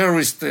 there is a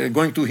terrorist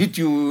going to hit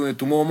you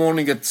tomorrow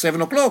morning at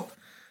 7 o'clock,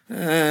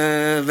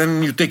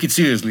 then you take it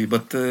seriously.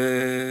 But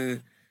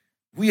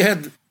we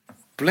had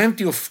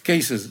plenty of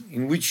cases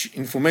in which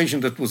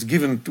information that was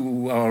given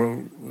to our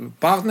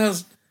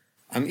partners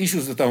on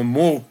issues that are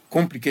more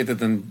complicated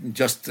than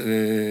just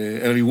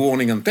early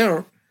warning and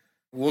terror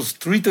was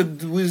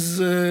treated with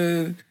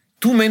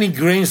too many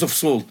grains of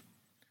salt.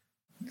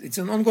 It's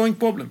an ongoing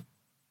problem.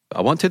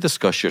 I want to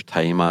discuss your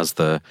time as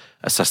the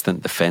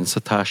Assistant Defence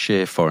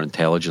Attaché for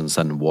Intelligence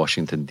in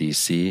Washington,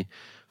 D.C.,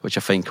 which I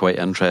find quite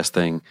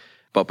interesting.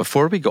 But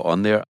before we got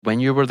on there, when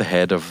you were the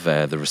head of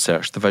the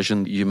research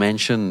division, you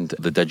mentioned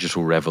the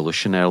digital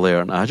revolution earlier,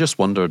 and I just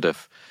wondered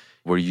if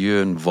were you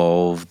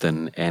involved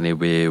in any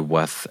way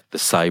with the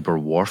cyber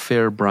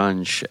warfare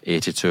branch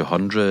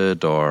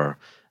 8200 or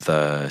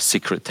the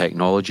secret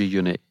technology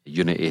unit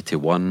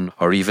 81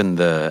 or even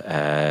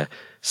the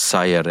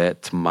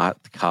Sayeret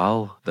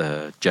Matkal,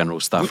 the General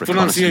Staff Good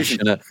Reconnaissance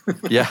pronunciation. Unit.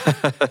 Yeah.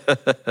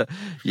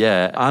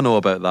 Yeah, I know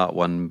about that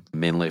one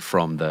mainly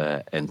from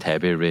the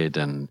Entebbe raid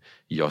and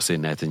Yossi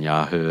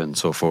Netanyahu and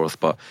so forth.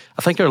 But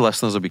I think our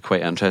listeners will be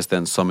quite interested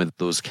in some of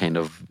those kind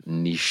of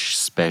niche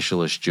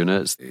specialist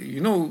units.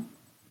 You know,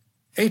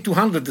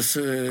 A200 is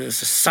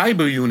a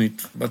cyber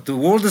unit, but the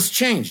world has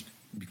changed.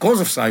 Because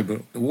of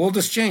cyber, the world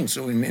has changed.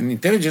 So in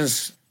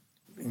intelligence,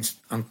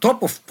 on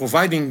top of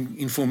providing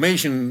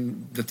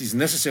information that is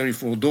necessary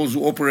for those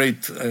who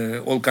operate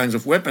all kinds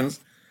of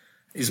weapons,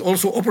 is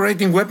also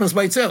operating weapons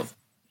by itself.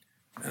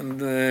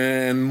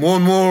 And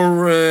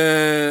more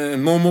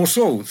and more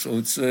so. So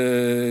it's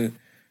the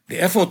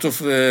effort of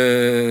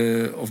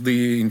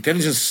the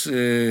intelligence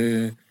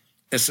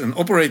as an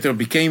operator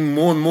became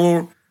more and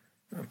more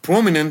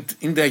prominent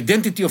in the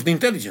identity of the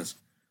intelligence.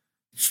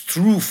 It's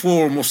true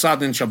for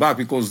Mossad and Shabak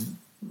because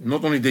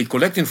not only they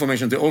collect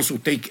information, they also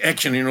take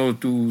action in order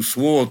to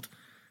thwart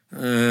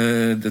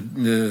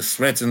the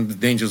threats and the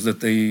dangers that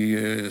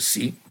they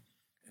see,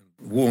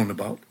 warn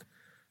about.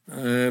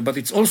 But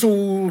it's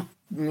also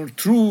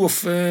true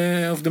of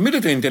the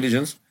military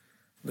intelligence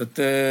that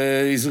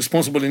is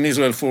responsible in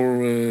Israel for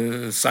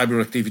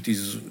cyber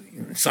activities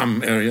in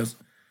some areas.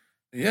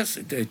 Yes,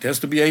 it has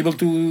to be able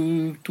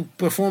to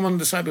perform on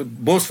the cyber,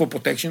 both for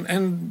protection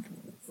and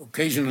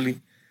occasionally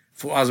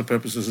for other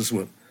purposes as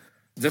well.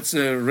 That's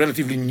a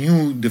relatively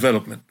new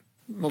development.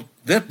 Not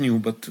that new,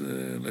 but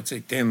let's say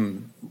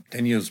 10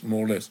 years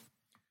more or less.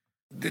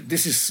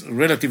 This is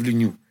relatively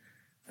new.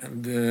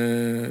 And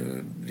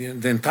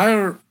the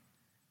entire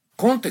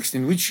context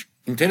in which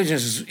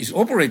intelligence is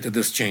operated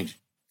has changed.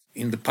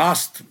 In the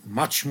past,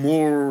 much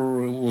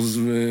more was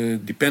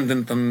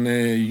dependent on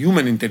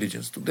human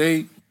intelligence.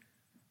 Today,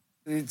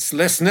 it's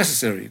less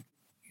necessary.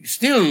 It's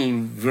still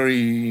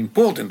very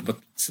important, but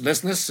it's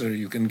less necessary.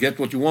 You can get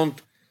what you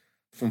want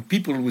from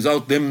people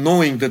without them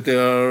knowing that they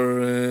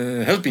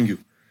are helping you.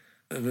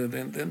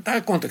 The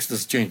entire context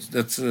has changed.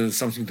 That's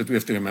something that we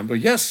have to remember.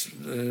 Yes,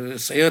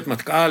 Sayeret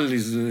Matkal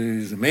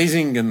is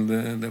amazing and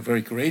they're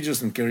very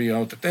courageous and carry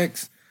out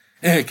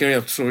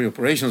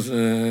operations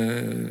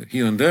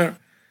here and there.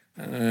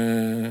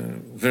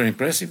 Very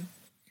impressive.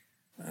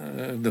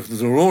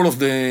 The role of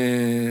the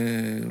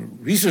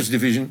research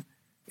division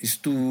is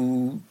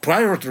to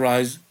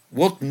prioritize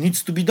what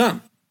needs to be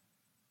done,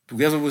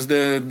 together with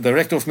the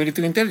Director of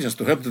Military Intelligence,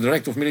 to help the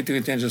Director of Military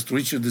Intelligence to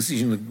reach a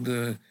decision,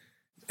 the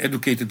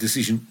educated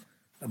decision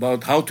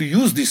about how to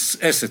use this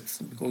asset,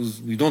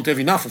 because we don't have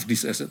enough of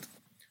this asset.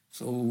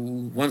 So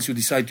once you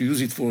decide to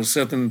use it for a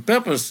certain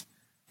purpose,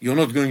 you're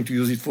not going to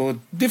use it for a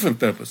different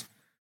purpose.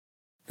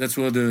 That's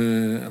where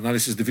the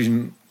analysis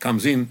division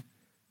comes in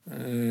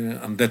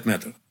on that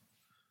matter.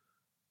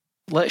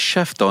 Let's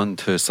shift on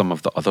to some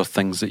of the other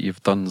things that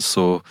you've done.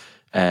 So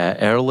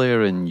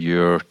earlier in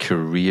your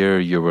career,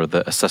 you were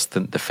the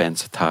Assistant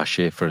Defence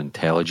Attaché for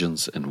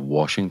Intelligence in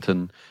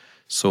Washington.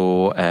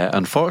 So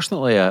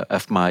unfortunately,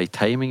 if my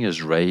timing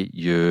is right,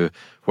 you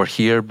were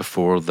here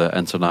before the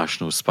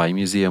International Spy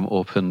Museum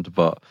opened,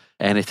 but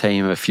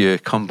anytime if you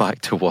come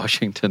back to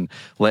Washington,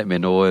 let me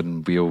know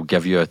and we'll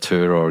give you a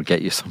tour or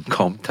get you some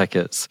comp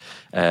tickets.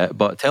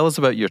 But tell us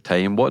about your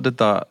time. What did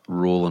that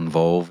role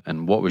involve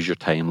and what was your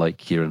time like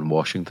here in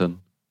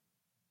Washington?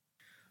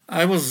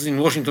 I was in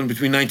Washington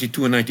between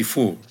 92 and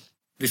 94.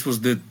 This was,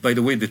 by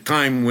the way, the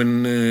time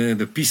when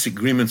the peace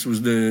agreements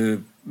with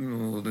the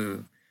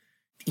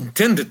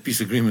intended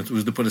peace agreement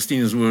with the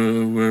Palestinians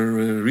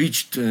were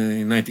reached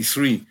in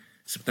 93,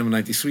 September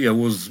 93. I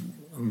was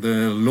on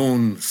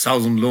the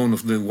southern lawn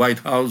of the White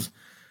House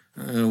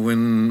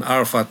when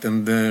Arafat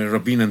and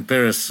Rabin and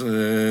Peres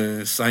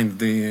signed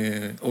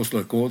the Oslo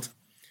Accords.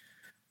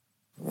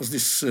 It was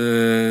this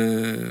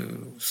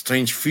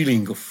strange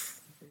feeling of,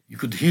 you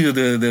could hear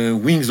the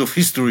wings of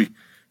history.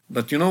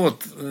 But you know what?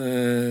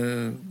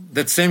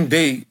 That same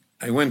day,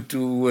 I went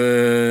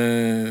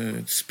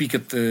to speak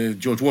at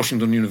George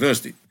Washington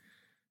University.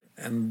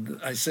 And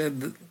I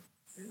said,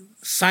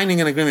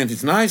 signing an agreement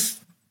is nice.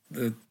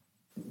 The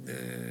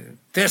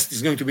test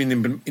is going to be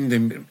in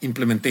the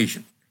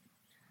implementation.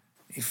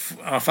 If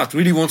Arafat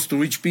really wants to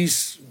reach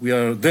peace, we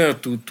are there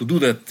to do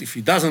that. If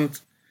he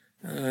doesn't,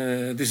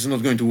 this is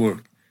not going to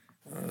work.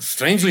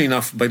 Strangely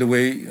enough, by the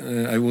way,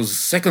 I was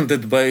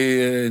seconded by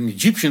an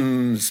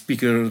Egyptian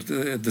speaker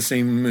at the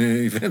same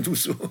event who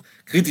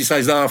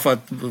criticized Arafat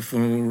for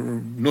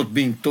not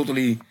being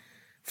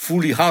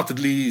fully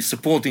heartedly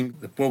supporting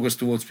the progress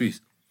towards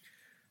peace.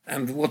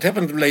 And what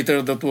happened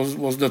later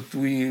was that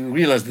we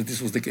realized that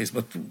this was the case.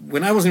 But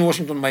when I was in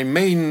Washington, my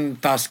main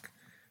task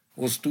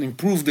was to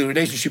improve the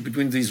relationship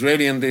between the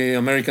Israeli and the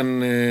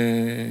American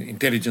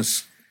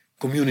intelligence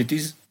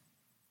communities.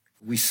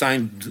 We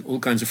signed all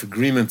kinds of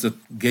agreements that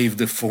gave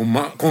the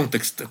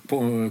context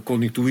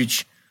according to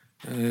which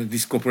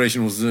this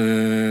cooperation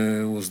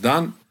was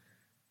done.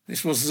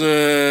 This was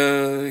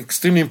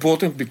extremely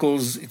important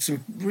because it's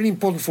really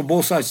important for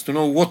both sides to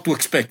know what to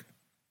expect.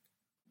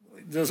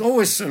 There's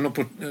always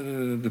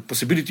the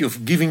possibility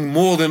of giving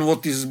more than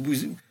what is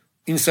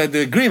inside the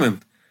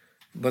agreement,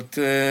 but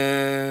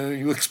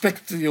you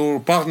expect your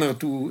partner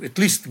to at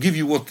least give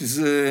you what is,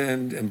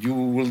 and you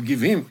will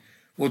give him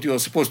what you are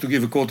supposed to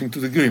give according to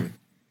the agreement.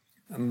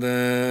 And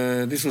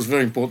this was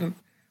very important.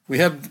 We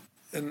had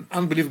an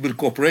unbelievable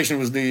cooperation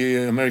with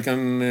the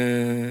American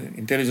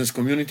intelligence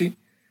community,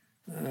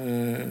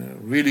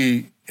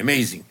 really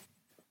amazing.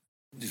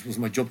 This was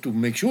my job to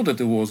make sure that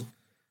there was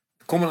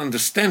a common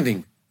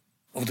understanding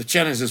of the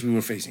challenges we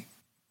were facing.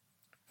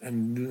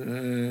 And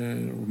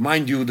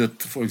remind you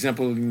that, for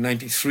example, in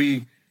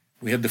 1993,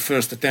 we had the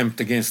first attempt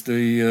against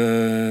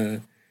the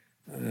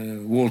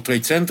World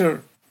Trade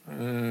Center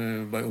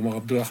by Omar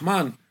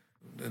Abdulrahman.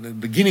 The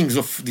beginnings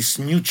of this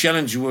new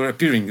challenge were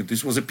appearing.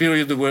 This was a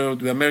period where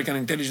the American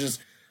intelligence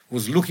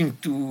was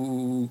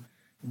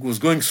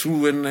going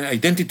through an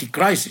identity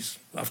crisis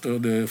after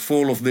the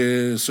fall of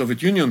the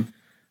Soviet Union.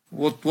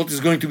 What is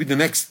going to be the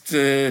next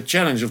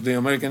challenge of the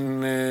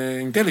American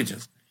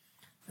intelligence?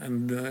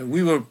 And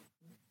we were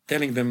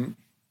telling them,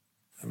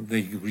 and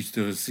they reached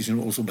a decision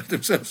also by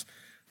themselves,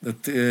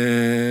 that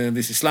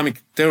this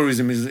Islamic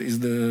terrorism is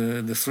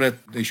the threat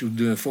they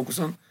should focus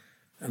on.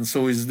 And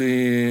so is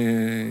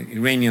the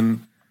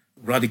Iranian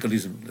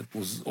radicalism that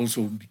was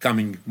also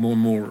becoming more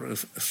and more a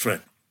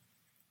threat.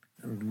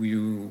 And we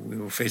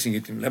were facing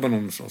it in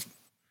Lebanon. So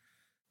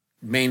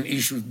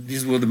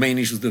these were the main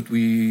issues that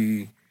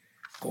we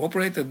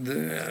cooperated.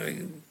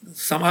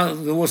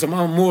 There was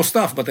some more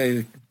stuff, but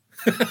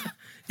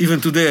even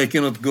today I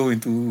cannot go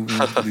into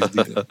this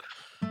detail.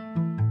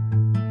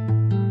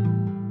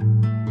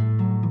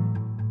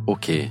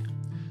 Okay.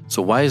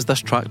 So why is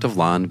this tract of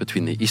land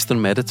between the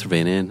Eastern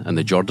Mediterranean and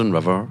the Jordan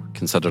River,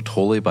 considered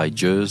holy by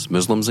Jews,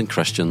 Muslims and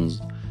Christians,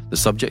 the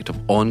subject of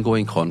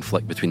ongoing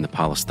conflict between the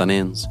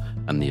Palestinians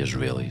and the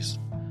Israelis?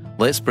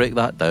 Let's break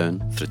that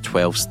down through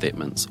 12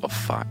 statements of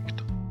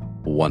fact.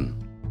 1.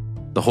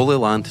 The Holy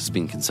Land has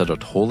been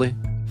considered holy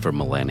for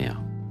millennia.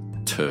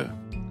 2.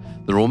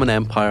 The Roman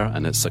Empire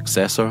and its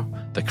successor,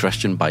 the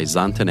Christian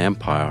Byzantine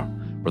Empire,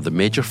 were the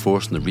major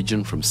force in the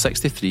region from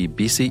 63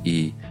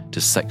 BCE to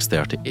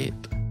 638.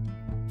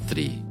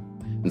 3.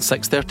 In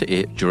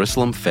 638,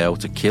 Jerusalem fell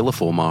to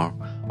Caliph Omar,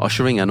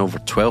 ushering in over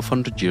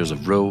 1,200 years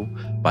of rule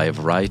by a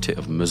variety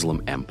of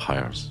Muslim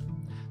empires.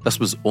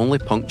 This was only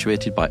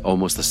punctuated by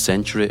almost a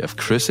century of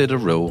Crusader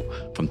rule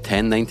from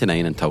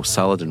 1099 until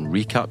Saladin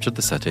recaptured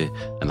the city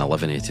in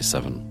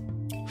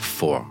 1187.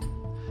 4.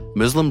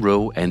 Muslim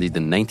rule ended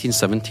in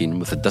 1917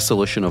 with the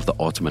dissolution of the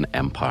Ottoman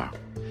Empire,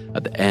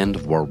 at the end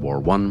of World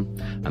War I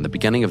and the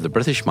beginning of the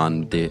British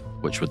Mandate,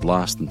 which would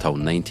last until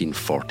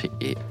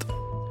 1948.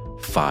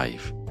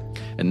 5.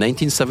 In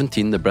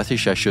 1917, the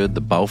British issued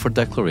the Balfour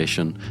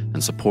Declaration in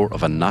support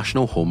of a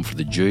national home for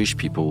the Jewish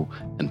people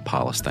in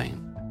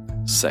Palestine.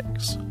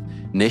 6.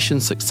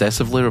 Nations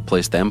successively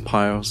replaced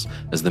empires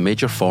as the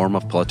major form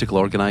of political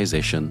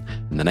organisation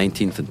in the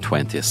 19th and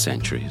 20th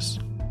centuries.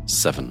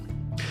 7.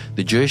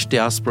 The Jewish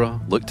diaspora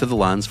looked to the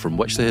lands from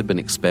which they had been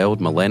expelled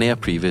millennia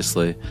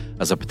previously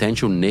as a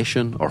potential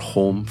nation or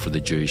home for the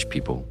Jewish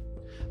people.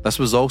 This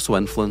was also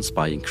influenced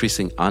by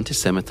increasing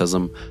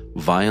anti-Semitism,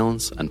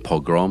 violence and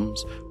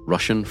pogroms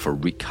rushing for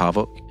wreak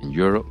havoc in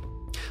Europe.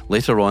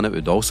 Later on, it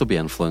would also be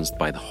influenced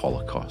by the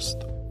Holocaust.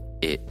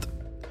 8.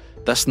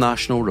 This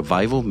national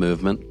revival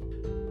movement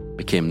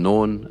became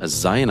known as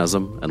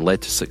Zionism and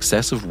led to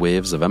successive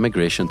waves of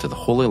immigration to the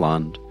Holy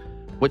Land,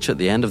 which at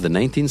the end of the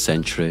 19th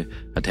century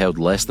had held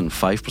less than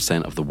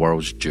 5% of the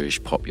world's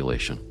Jewish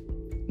population.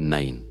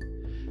 9.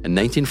 In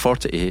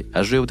 1948,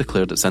 Israel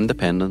declared its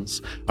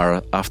independence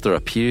after a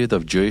period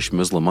of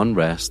Jewish-Muslim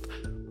unrest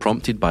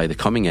prompted by the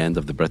coming end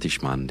of the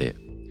British Mandate.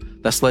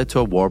 This led to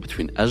a war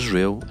between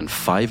Israel and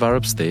 5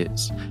 Arab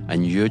states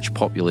and huge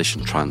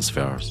population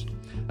transfers,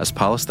 as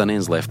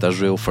Palestinians left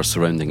Israel for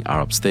surrounding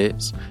Arab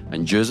states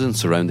and Jews in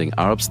surrounding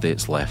Arab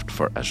states left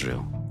for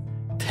Israel.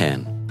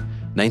 10.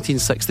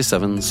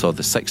 1967 saw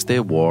the Six-Day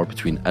War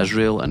between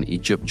Israel and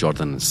Egypt,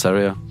 Jordan and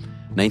Syria.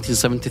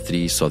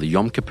 1973 saw the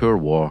Yom Kippur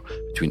War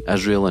between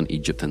Israel and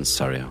Egypt and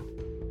Syria.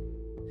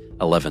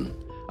 11.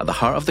 At the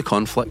heart of the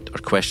conflict are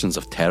questions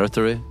of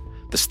territory,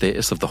 the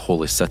status of the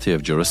holy city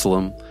of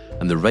Jerusalem,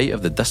 and the right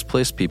of the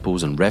displaced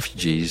peoples and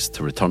refugees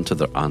to return to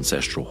their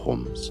ancestral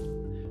homes.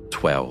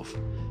 12.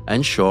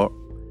 In short,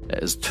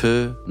 it is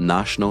 2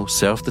 national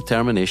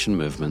self-determination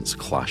movements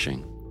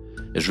clashing.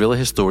 Israeli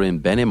historian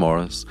Benny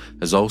Morris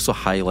has also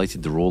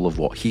highlighted the role of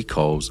what he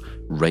calls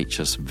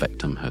righteous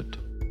victimhood.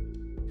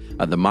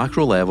 At the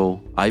macro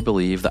level, I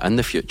believe that in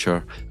the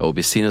future it will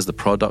be seen as the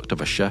product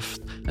of a shift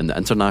in the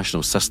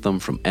international system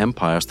from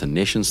empires to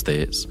nation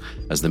states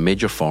as the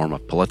major form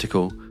of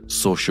political,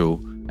 social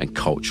and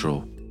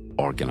cultural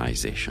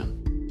organization.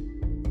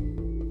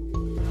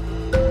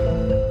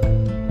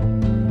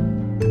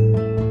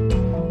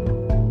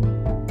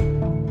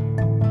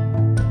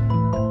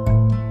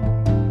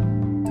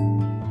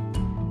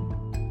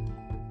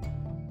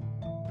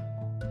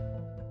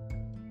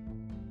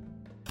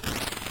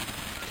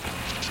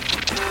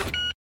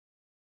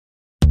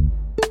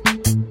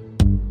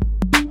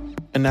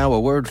 And now a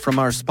word from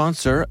our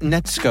sponsor,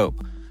 Netskope.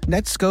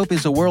 Netskope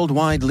is a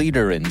worldwide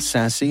leader in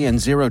SASE and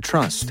Zero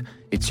Trust.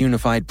 Its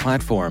unified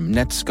platform,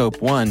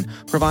 Netskope One,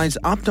 provides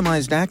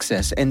optimized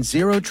access and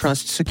Zero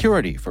Trust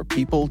security for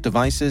people,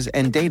 devices,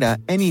 and data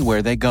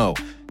anywhere they go,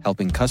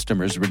 helping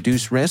customers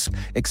reduce risk,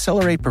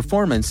 accelerate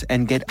performance,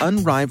 and get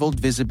unrivaled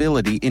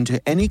visibility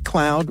into any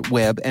cloud,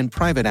 web, and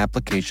private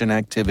application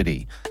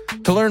activity.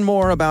 To learn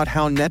more about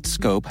how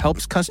Netskope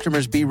helps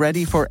customers be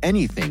ready for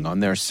anything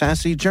on their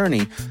SASE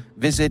journey,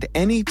 visit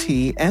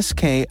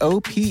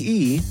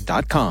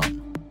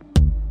netskope.com.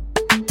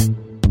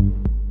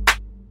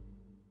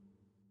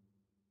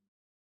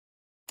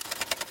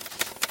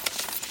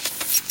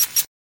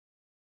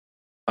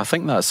 I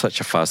think that's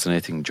such a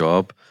fascinating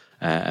job,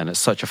 and it's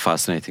such a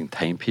fascinating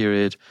time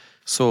period.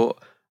 So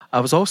I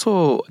was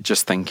also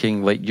just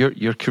thinking, like,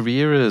 your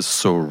career is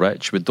so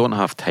rich. We don't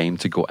have time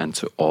to go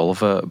into all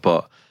of it,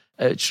 but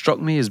it struck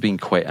me as being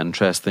quite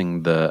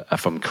interesting that,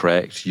 if I'm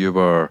correct, you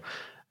were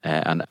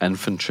an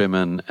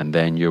infantryman, and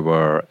then you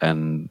were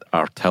an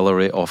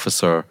artillery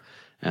officer,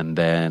 and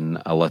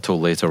then a little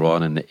later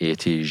on in the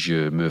 80s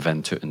you move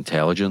into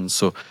intelligence.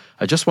 So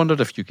I just wondered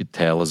if you could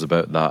tell us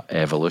about that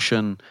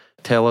evolution.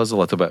 Tell us a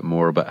little bit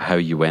more about how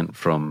you went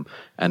from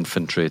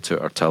infantry to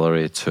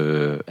artillery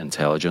to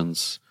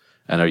intelligence,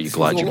 and are you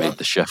glad you made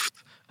the shift?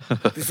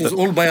 This was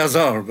all by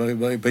hazard,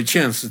 by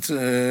chance.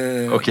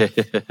 Okay.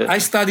 I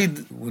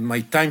studied, when my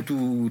time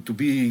to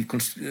be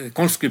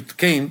conscript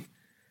came,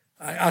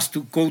 I asked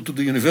to go to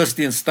the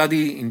university and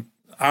study in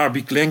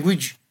Arabic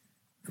language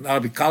and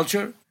Arabic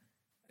culture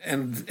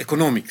and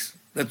economics.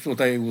 That's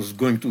what I was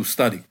going to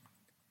study,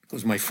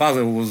 because my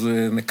father was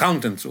an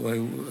accountant, so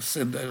I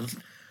said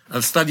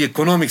I'll study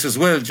economics as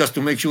well, just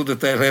to make sure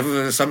that I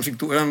have something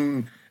to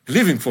earn a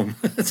living from.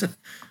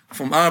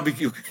 From Arabic,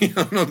 you're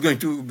not going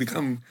to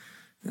become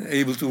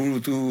able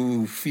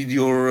to feed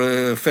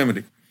your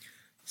family.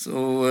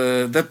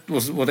 So that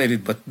was what I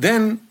did. But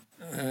then,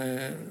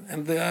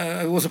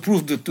 I was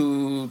approved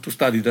to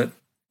study that.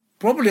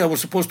 Probably I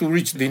was supposed to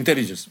reach the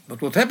intelligence.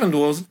 But what happened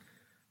was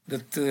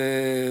that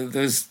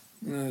there's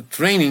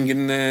training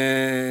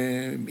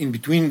in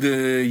between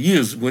the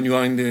years when you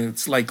are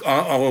it's like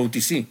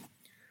ROTC.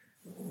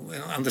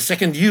 On the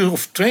second year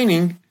of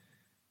training,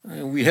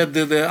 we had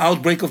the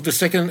outbreak of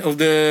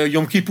the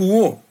Yom Kippur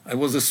War. I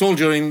was a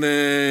soldier in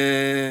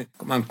the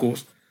command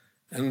course,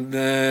 and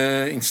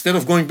instead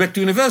of going back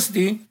to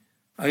university,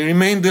 I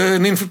remained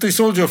an infantry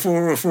soldier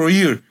for a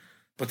year.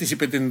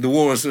 Participated in the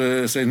war as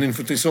an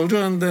infantry soldier,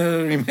 and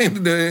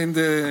remained in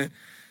the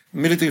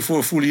military for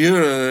a full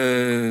year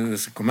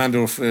as a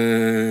commander of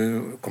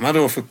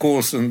a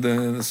course, and so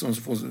on and so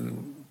forth.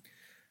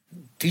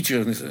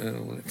 Teacher,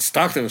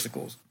 instructor as a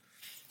course.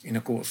 In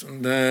a course.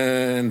 And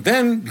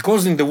then,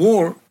 because in the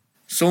war,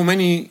 so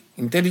many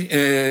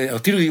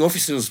artillery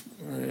officers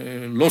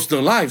lost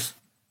their lives,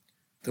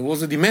 there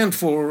was a demand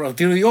for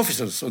artillery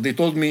officers. So they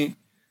told me,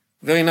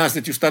 very nice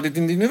that you studied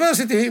in the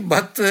university,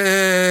 but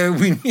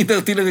we need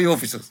artillery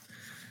officers.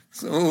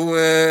 So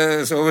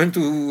I went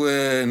to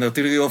an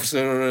artillery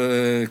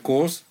officer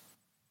course.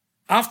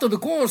 After the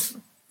course,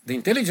 the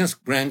intelligence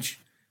branch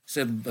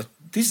said, but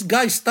this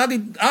guy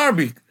studied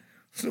Arabic.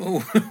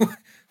 So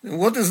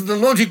what is the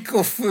logic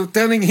of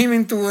turning him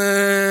into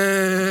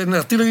an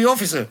artillery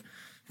officer?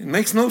 It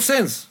makes no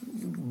sense.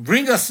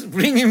 Bring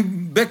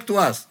him back to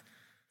us.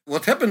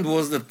 What happened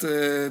was that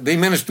they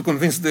managed to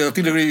convince the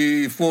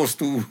artillery force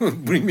to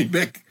bring me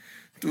back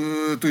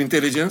to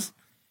intelligence.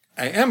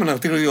 I am an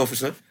artillery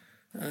officer.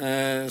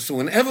 So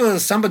whenever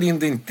somebody in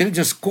the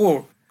intelligence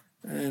corps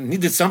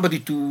needed somebody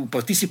to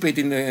participate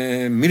in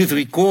a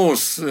military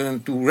course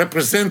and to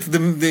represent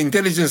the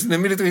intelligence in the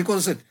military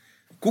course, I said,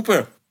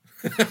 Cooper,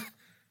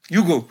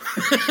 you go.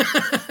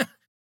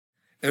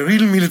 A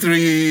real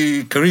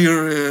military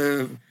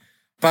career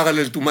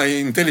parallel to my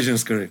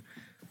intelligence career,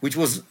 which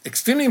was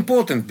extremely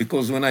important,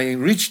 because when I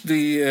reached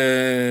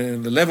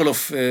the level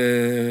of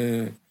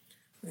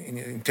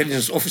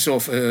intelligence officer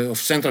of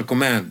Central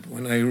Command,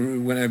 when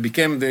I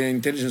became the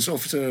intelligence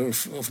officer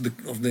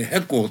of the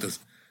headquarters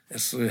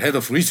as head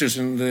of research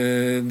and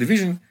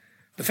division,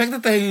 the fact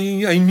that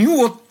I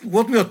knew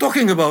what we are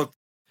talking about.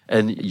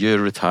 And you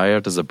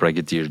retired as a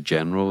brigadier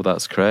general,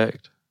 that's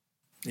correct?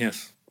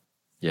 Yes.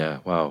 Yeah,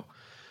 wow.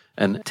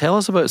 And tell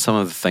us about some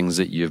of the things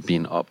that you've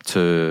been up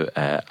to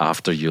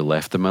after you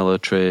left the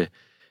military.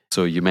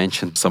 So you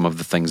mentioned some of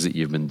the things that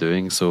you've been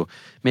doing. So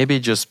maybe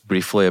just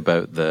briefly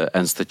about the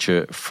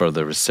Institute for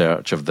the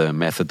Research of the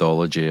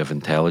Methodology of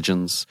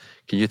Intelligence.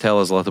 Can you tell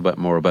us a little bit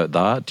more about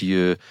that? Do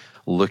you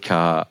look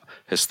at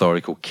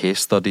historical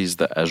case studies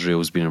that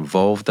Israel's been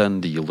involved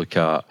in? Do you look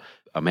at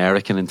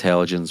American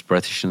intelligence,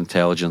 British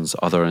intelligence,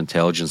 other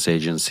intelligence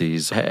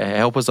agencies.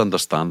 Help us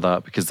understand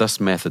that, because this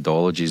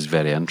methodology is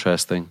very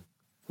interesting.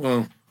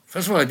 Well,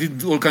 first of all, I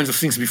did all kinds of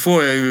things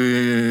before I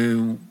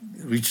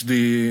reached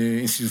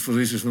the Institute for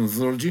Research and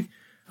Methodology.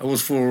 I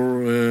was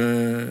for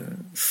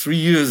 3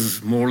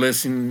 years, more or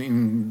less,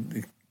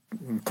 in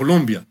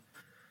Colombia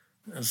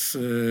as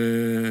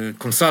a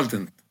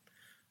consultant.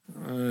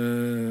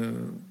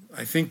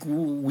 I think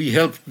we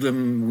helped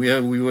them.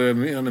 We were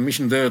on a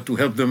mission there to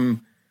help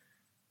them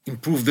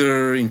improve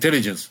their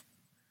intelligence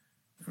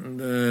and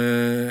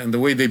the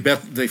way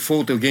they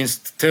fought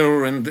against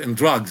terror and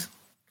drugs.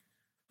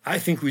 I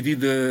think we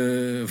did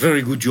a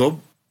very good job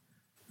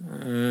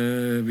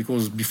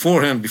because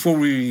beforehand, before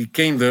we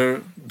came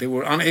there, they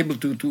were unable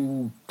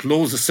to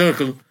close the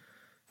circle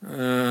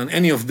on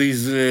any of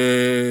these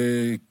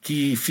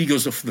key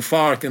figures of the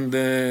FARC and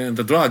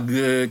the drug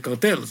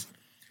cartels,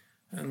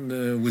 and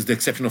with the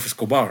exception of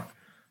Escobar.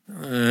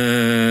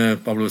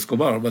 Pablo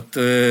Escobar, but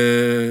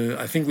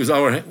I think with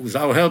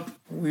our help,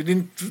 we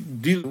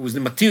didn't deal with the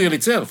material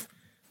itself.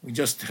 We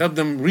just helped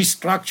them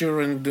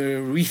restructure and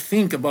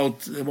rethink about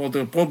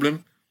their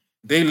problem.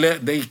 They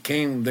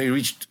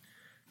reached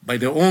by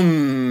their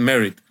own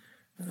merit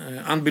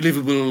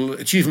unbelievable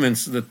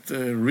achievements that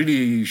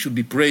really should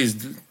be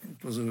praised.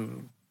 It was a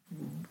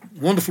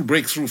wonderful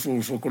breakthrough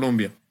for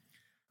Colombia.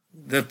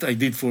 That I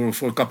did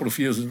for a couple of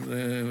years,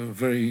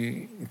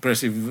 very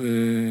impressive,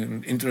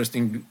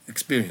 interesting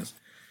experience.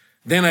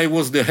 Then I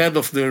was the head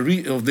of the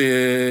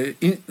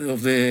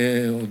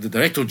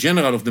Director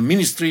General of the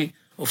Ministry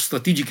of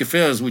Strategic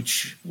Affairs,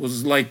 which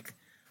was like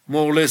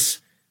more or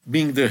less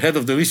being the head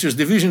of the research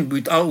division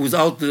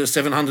without the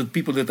 700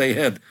 people that I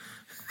had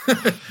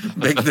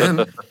back then.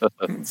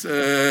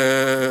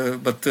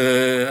 But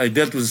I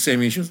dealt with the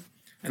same issues.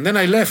 And then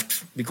I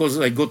left because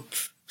I got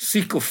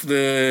sick of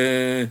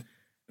the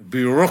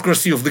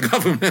bureaucracy of the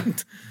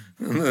government,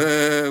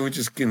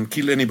 which can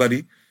kill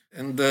anybody.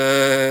 And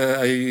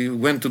I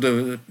went to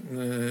the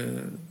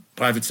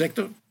private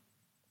sector,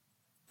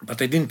 but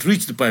I didn't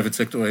reach the private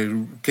sector. I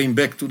came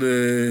back to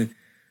the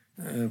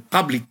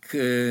public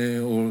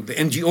or the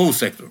NGO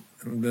sector.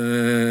 And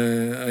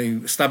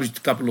I established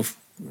a couple of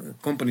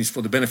companies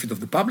for the benefit of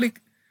the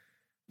public.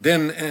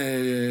 Then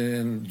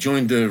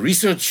joined the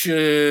research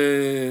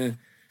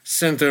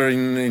center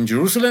in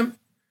Jerusalem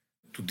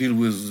to deal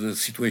with the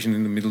situation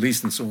in the Middle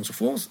East and so on and so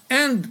forth.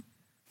 And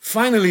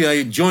finally,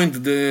 I joined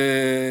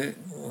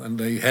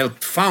and I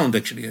helped found,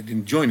 actually, I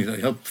didn't join it, I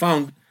helped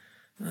found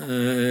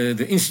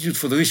the Institute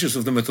for the Research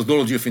of the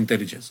Methodology of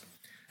Intelligence.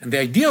 And the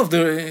idea of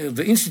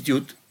the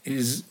Institute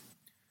is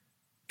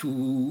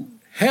to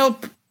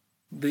help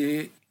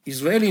the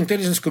Israeli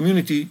intelligence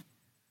community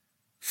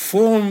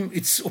form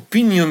its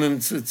opinion and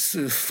its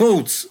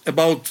thoughts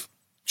about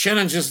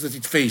challenges that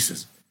it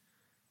faces.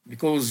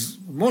 Because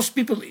most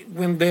people,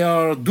 when they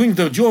are doing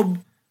their job,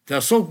 they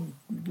are so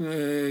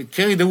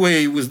carried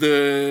away with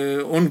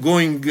the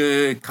ongoing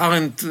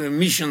current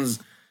missions.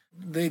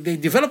 They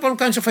develop all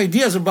kinds of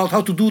ideas about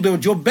how to do their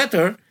job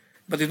better,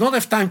 but they don't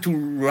have time to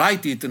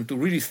write it and to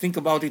really think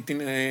about it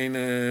in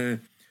a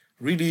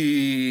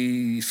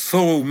really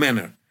thorough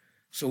manner.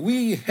 So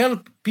we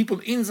help people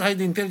inside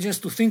the intelligence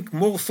to think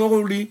more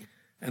thoroughly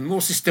and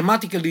more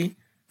systematically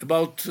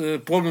about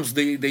problems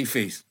they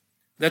face.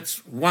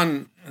 That's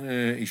one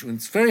issue. And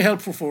it's very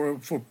helpful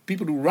for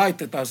people who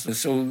write at us.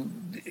 So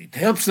it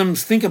helps them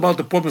think about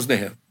the problems they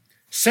have.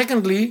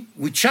 Secondly,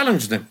 we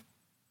challenge them.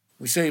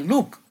 We say,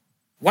 look,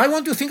 why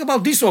won't you think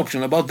about this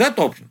option, about that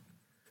option?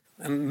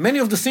 And many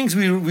of the things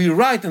we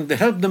write and they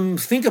help them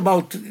think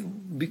about,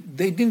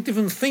 they didn't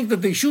even think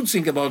that they should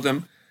think about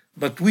them,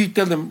 but we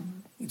tell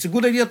them it's a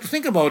good idea to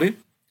think about it.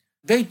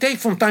 They take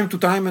from time to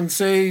time and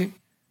say,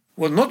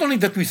 well, not only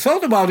that we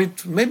thought about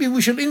it, maybe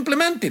we should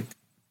implement it.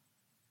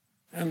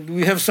 And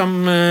we have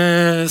some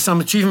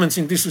achievements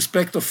in this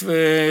respect of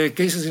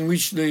cases in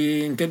which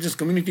the intelligence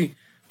community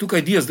took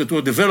ideas that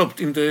were developed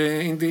in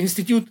the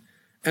institute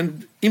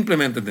and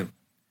implemented them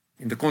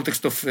in the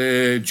context of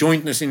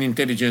jointness in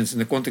intelligence, in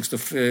the context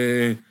of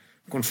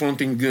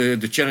confronting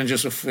the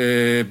challenges of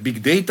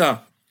big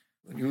data.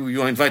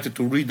 You are invited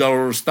to read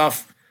our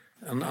stuff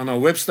on our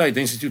website,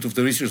 the Institute of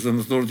the Research and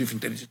Methodology of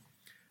Intelligence.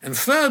 And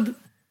third,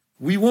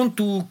 we want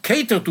to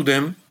cater to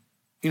them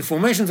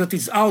information that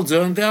is out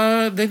there and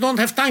they don't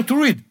have time to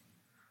read.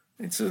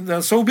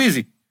 They're so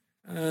busy.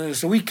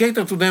 So we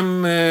cater to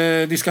them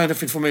this kind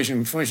of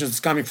information that's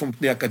coming from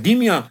the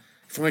academia,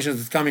 information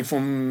that's coming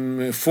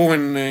from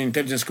foreign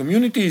intelligence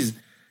communities,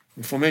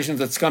 information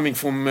that's coming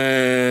from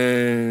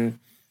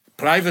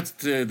private,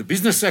 the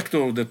business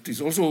sector that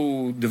is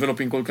also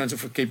developing all kinds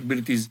of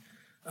capabilities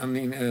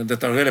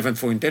that are relevant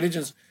for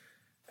intelligence.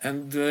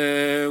 And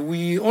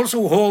we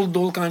also hold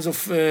all kinds of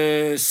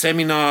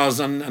seminars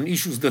and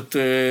issues that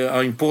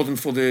are important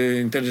for the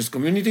intelligence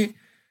community.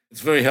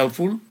 It's very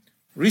helpful.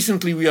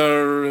 Recently, we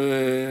are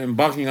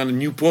embarking on a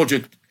new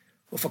project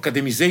of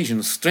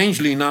academization.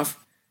 Strangely enough,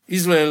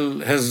 Israel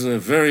has a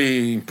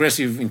very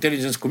impressive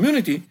intelligence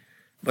community,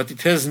 but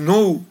it has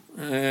no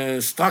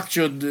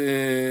structured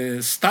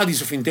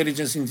studies of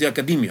intelligence in the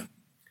academia,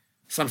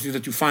 something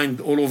that you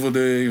find all over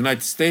the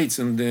United States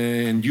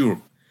and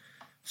Europe.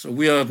 So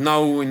we are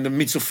now in the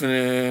midst of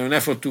an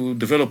effort to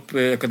develop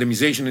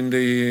academization in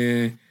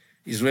the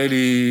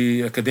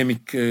Israeli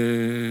academic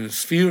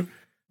sphere.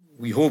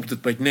 We hope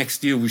that by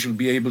next year we shall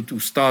be able to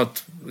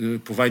start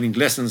providing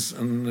lessons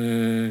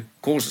and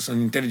courses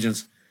on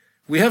intelligence.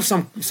 We have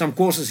some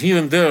courses here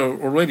and there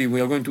already. We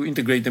are going to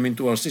integrate them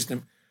into our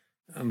system.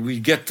 And we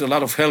get a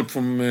lot of help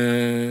from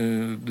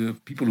the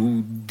people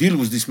who deal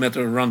with this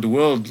matter around the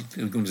world,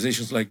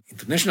 organizations like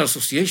International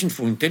Association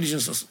for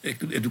Intelligence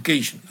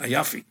Education,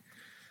 IAFI.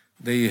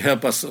 They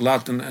help us a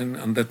lot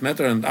on that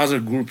matter, and other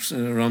groups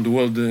around the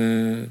world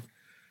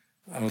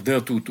are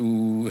there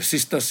to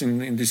assist us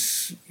in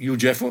this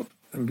huge effort.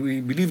 And we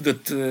believe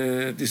that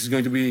this is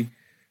going to be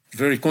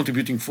very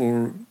contributing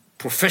for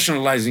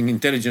professionalizing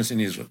intelligence in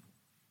Israel.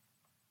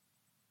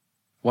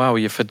 Wow,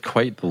 you've had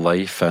quite the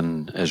life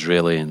in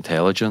Israeli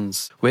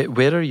intelligence.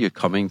 Where are you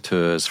coming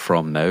to us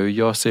from now,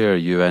 Yossi? Are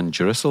you in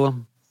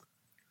Jerusalem?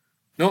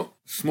 No,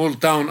 small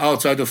town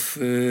outside of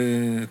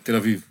Tel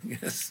Aviv,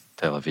 yes.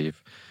 Tel Aviv.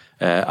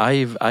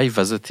 I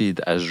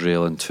visited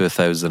Israel in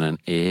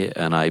 2008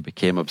 and I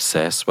became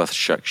obsessed with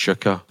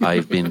shakshuka.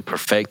 I've been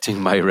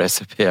perfecting my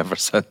recipe ever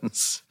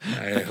since.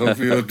 I hope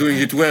you're doing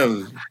it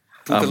well.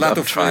 Put a lot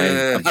of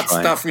hot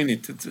stuff in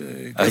it.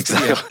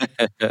 Exactly.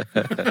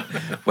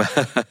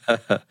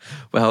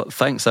 Well,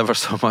 thanks ever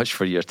so much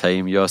for your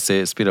time, Yossi.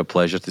 It's been a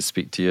pleasure to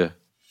speak to you.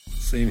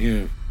 Same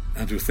here,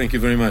 Andrew. Thank you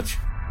very much.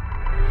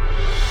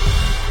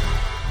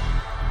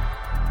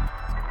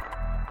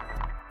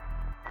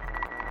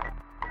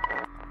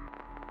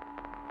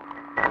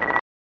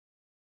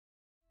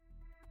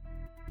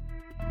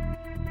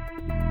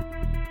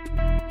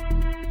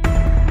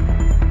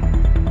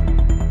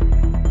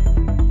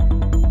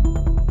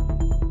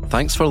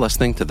 Thanks for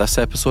listening to this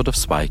episode of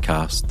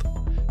Spycast.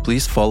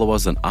 Please follow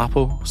us on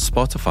Apple,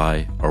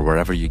 Spotify, or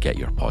wherever you get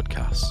your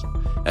podcasts.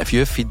 If you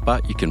have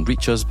feedback, you can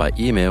reach us by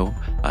email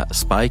at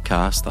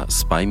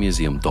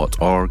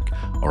spycast@spymuseum.org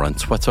or on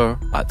Twitter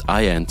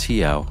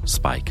 @INTL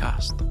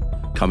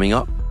Spycast. Coming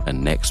up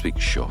in next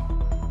week's show.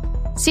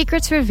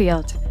 Secrets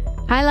Revealed.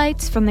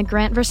 Highlights from the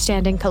Grant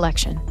Verstanden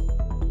collection.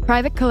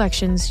 Private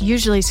collections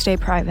usually stay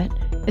private,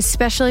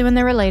 especially when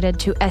they're related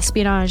to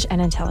espionage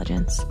and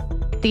intelligence.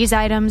 These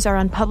items are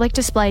on public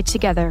display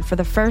together for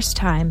the first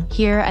time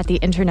here at the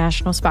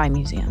International Spy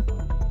Museum.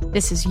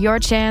 This is your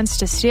chance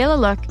to steal a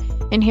look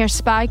and hear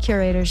spy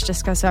curators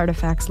discuss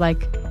artifacts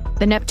like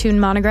the Neptune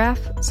monograph,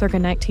 circa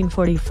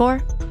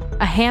 1944,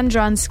 a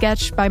hand-drawn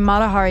sketch by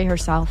Mata Hari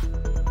herself,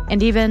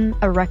 and even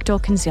a rectal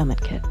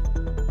concealment kit.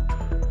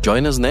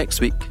 Join us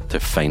next week to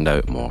find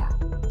out more.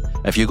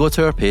 If you go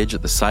to our page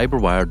at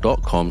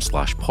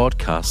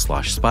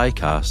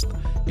thecyberwire.com/podcast/spycast,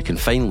 you can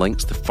find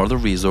links to further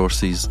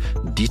resources,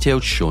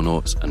 detailed show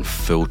notes, and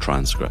full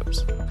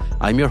transcripts.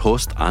 I'm your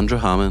host, Andrew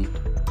Hammond.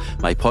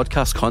 My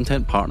podcast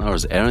content partner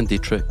is Aaron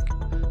Dietrich.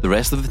 The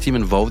rest of the team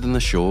involved in the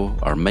show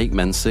are Mike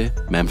Mincy,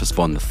 Memphis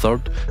Vaughn III,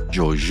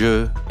 Joe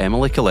Zhu,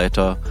 Emily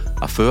Coletta,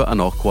 Afua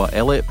Anokwa,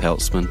 Elliot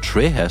Peltzman,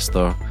 Trey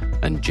Hester,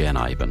 and Jen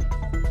Iben.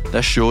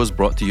 This show is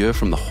brought to you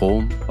from the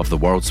home of the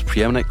world's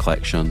preeminent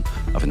collection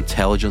of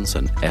intelligence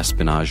and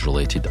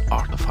espionage-related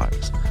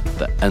artifacts,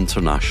 the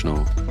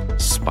International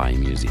Spy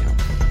Museum.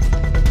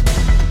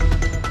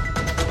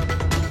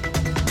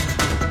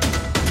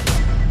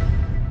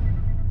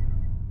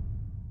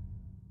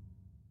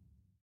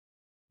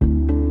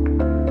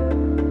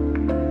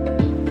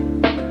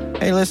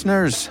 Hey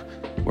listeners,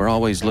 we're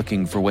always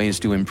looking for ways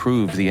to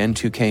improve the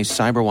N2K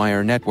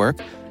Cyberwire network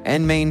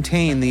and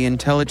maintain the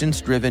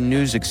intelligence-driven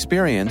news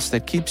experience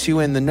that keeps you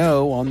in the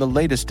know on the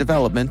latest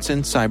developments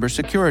in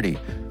cybersecurity.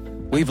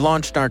 We've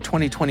launched our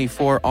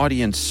 2024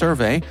 audience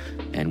survey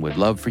and would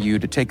love for you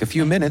to take a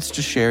few minutes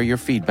to share your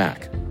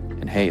feedback.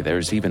 And hey,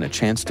 there's even a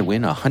chance to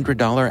win a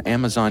 $100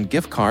 Amazon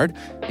gift card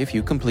if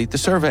you complete the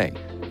survey.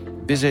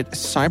 Visit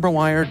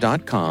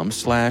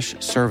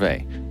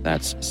cyberwire.com/survey.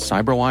 That's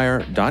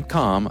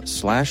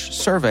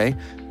cyberwire.com/survey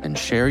and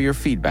share your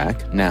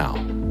feedback now.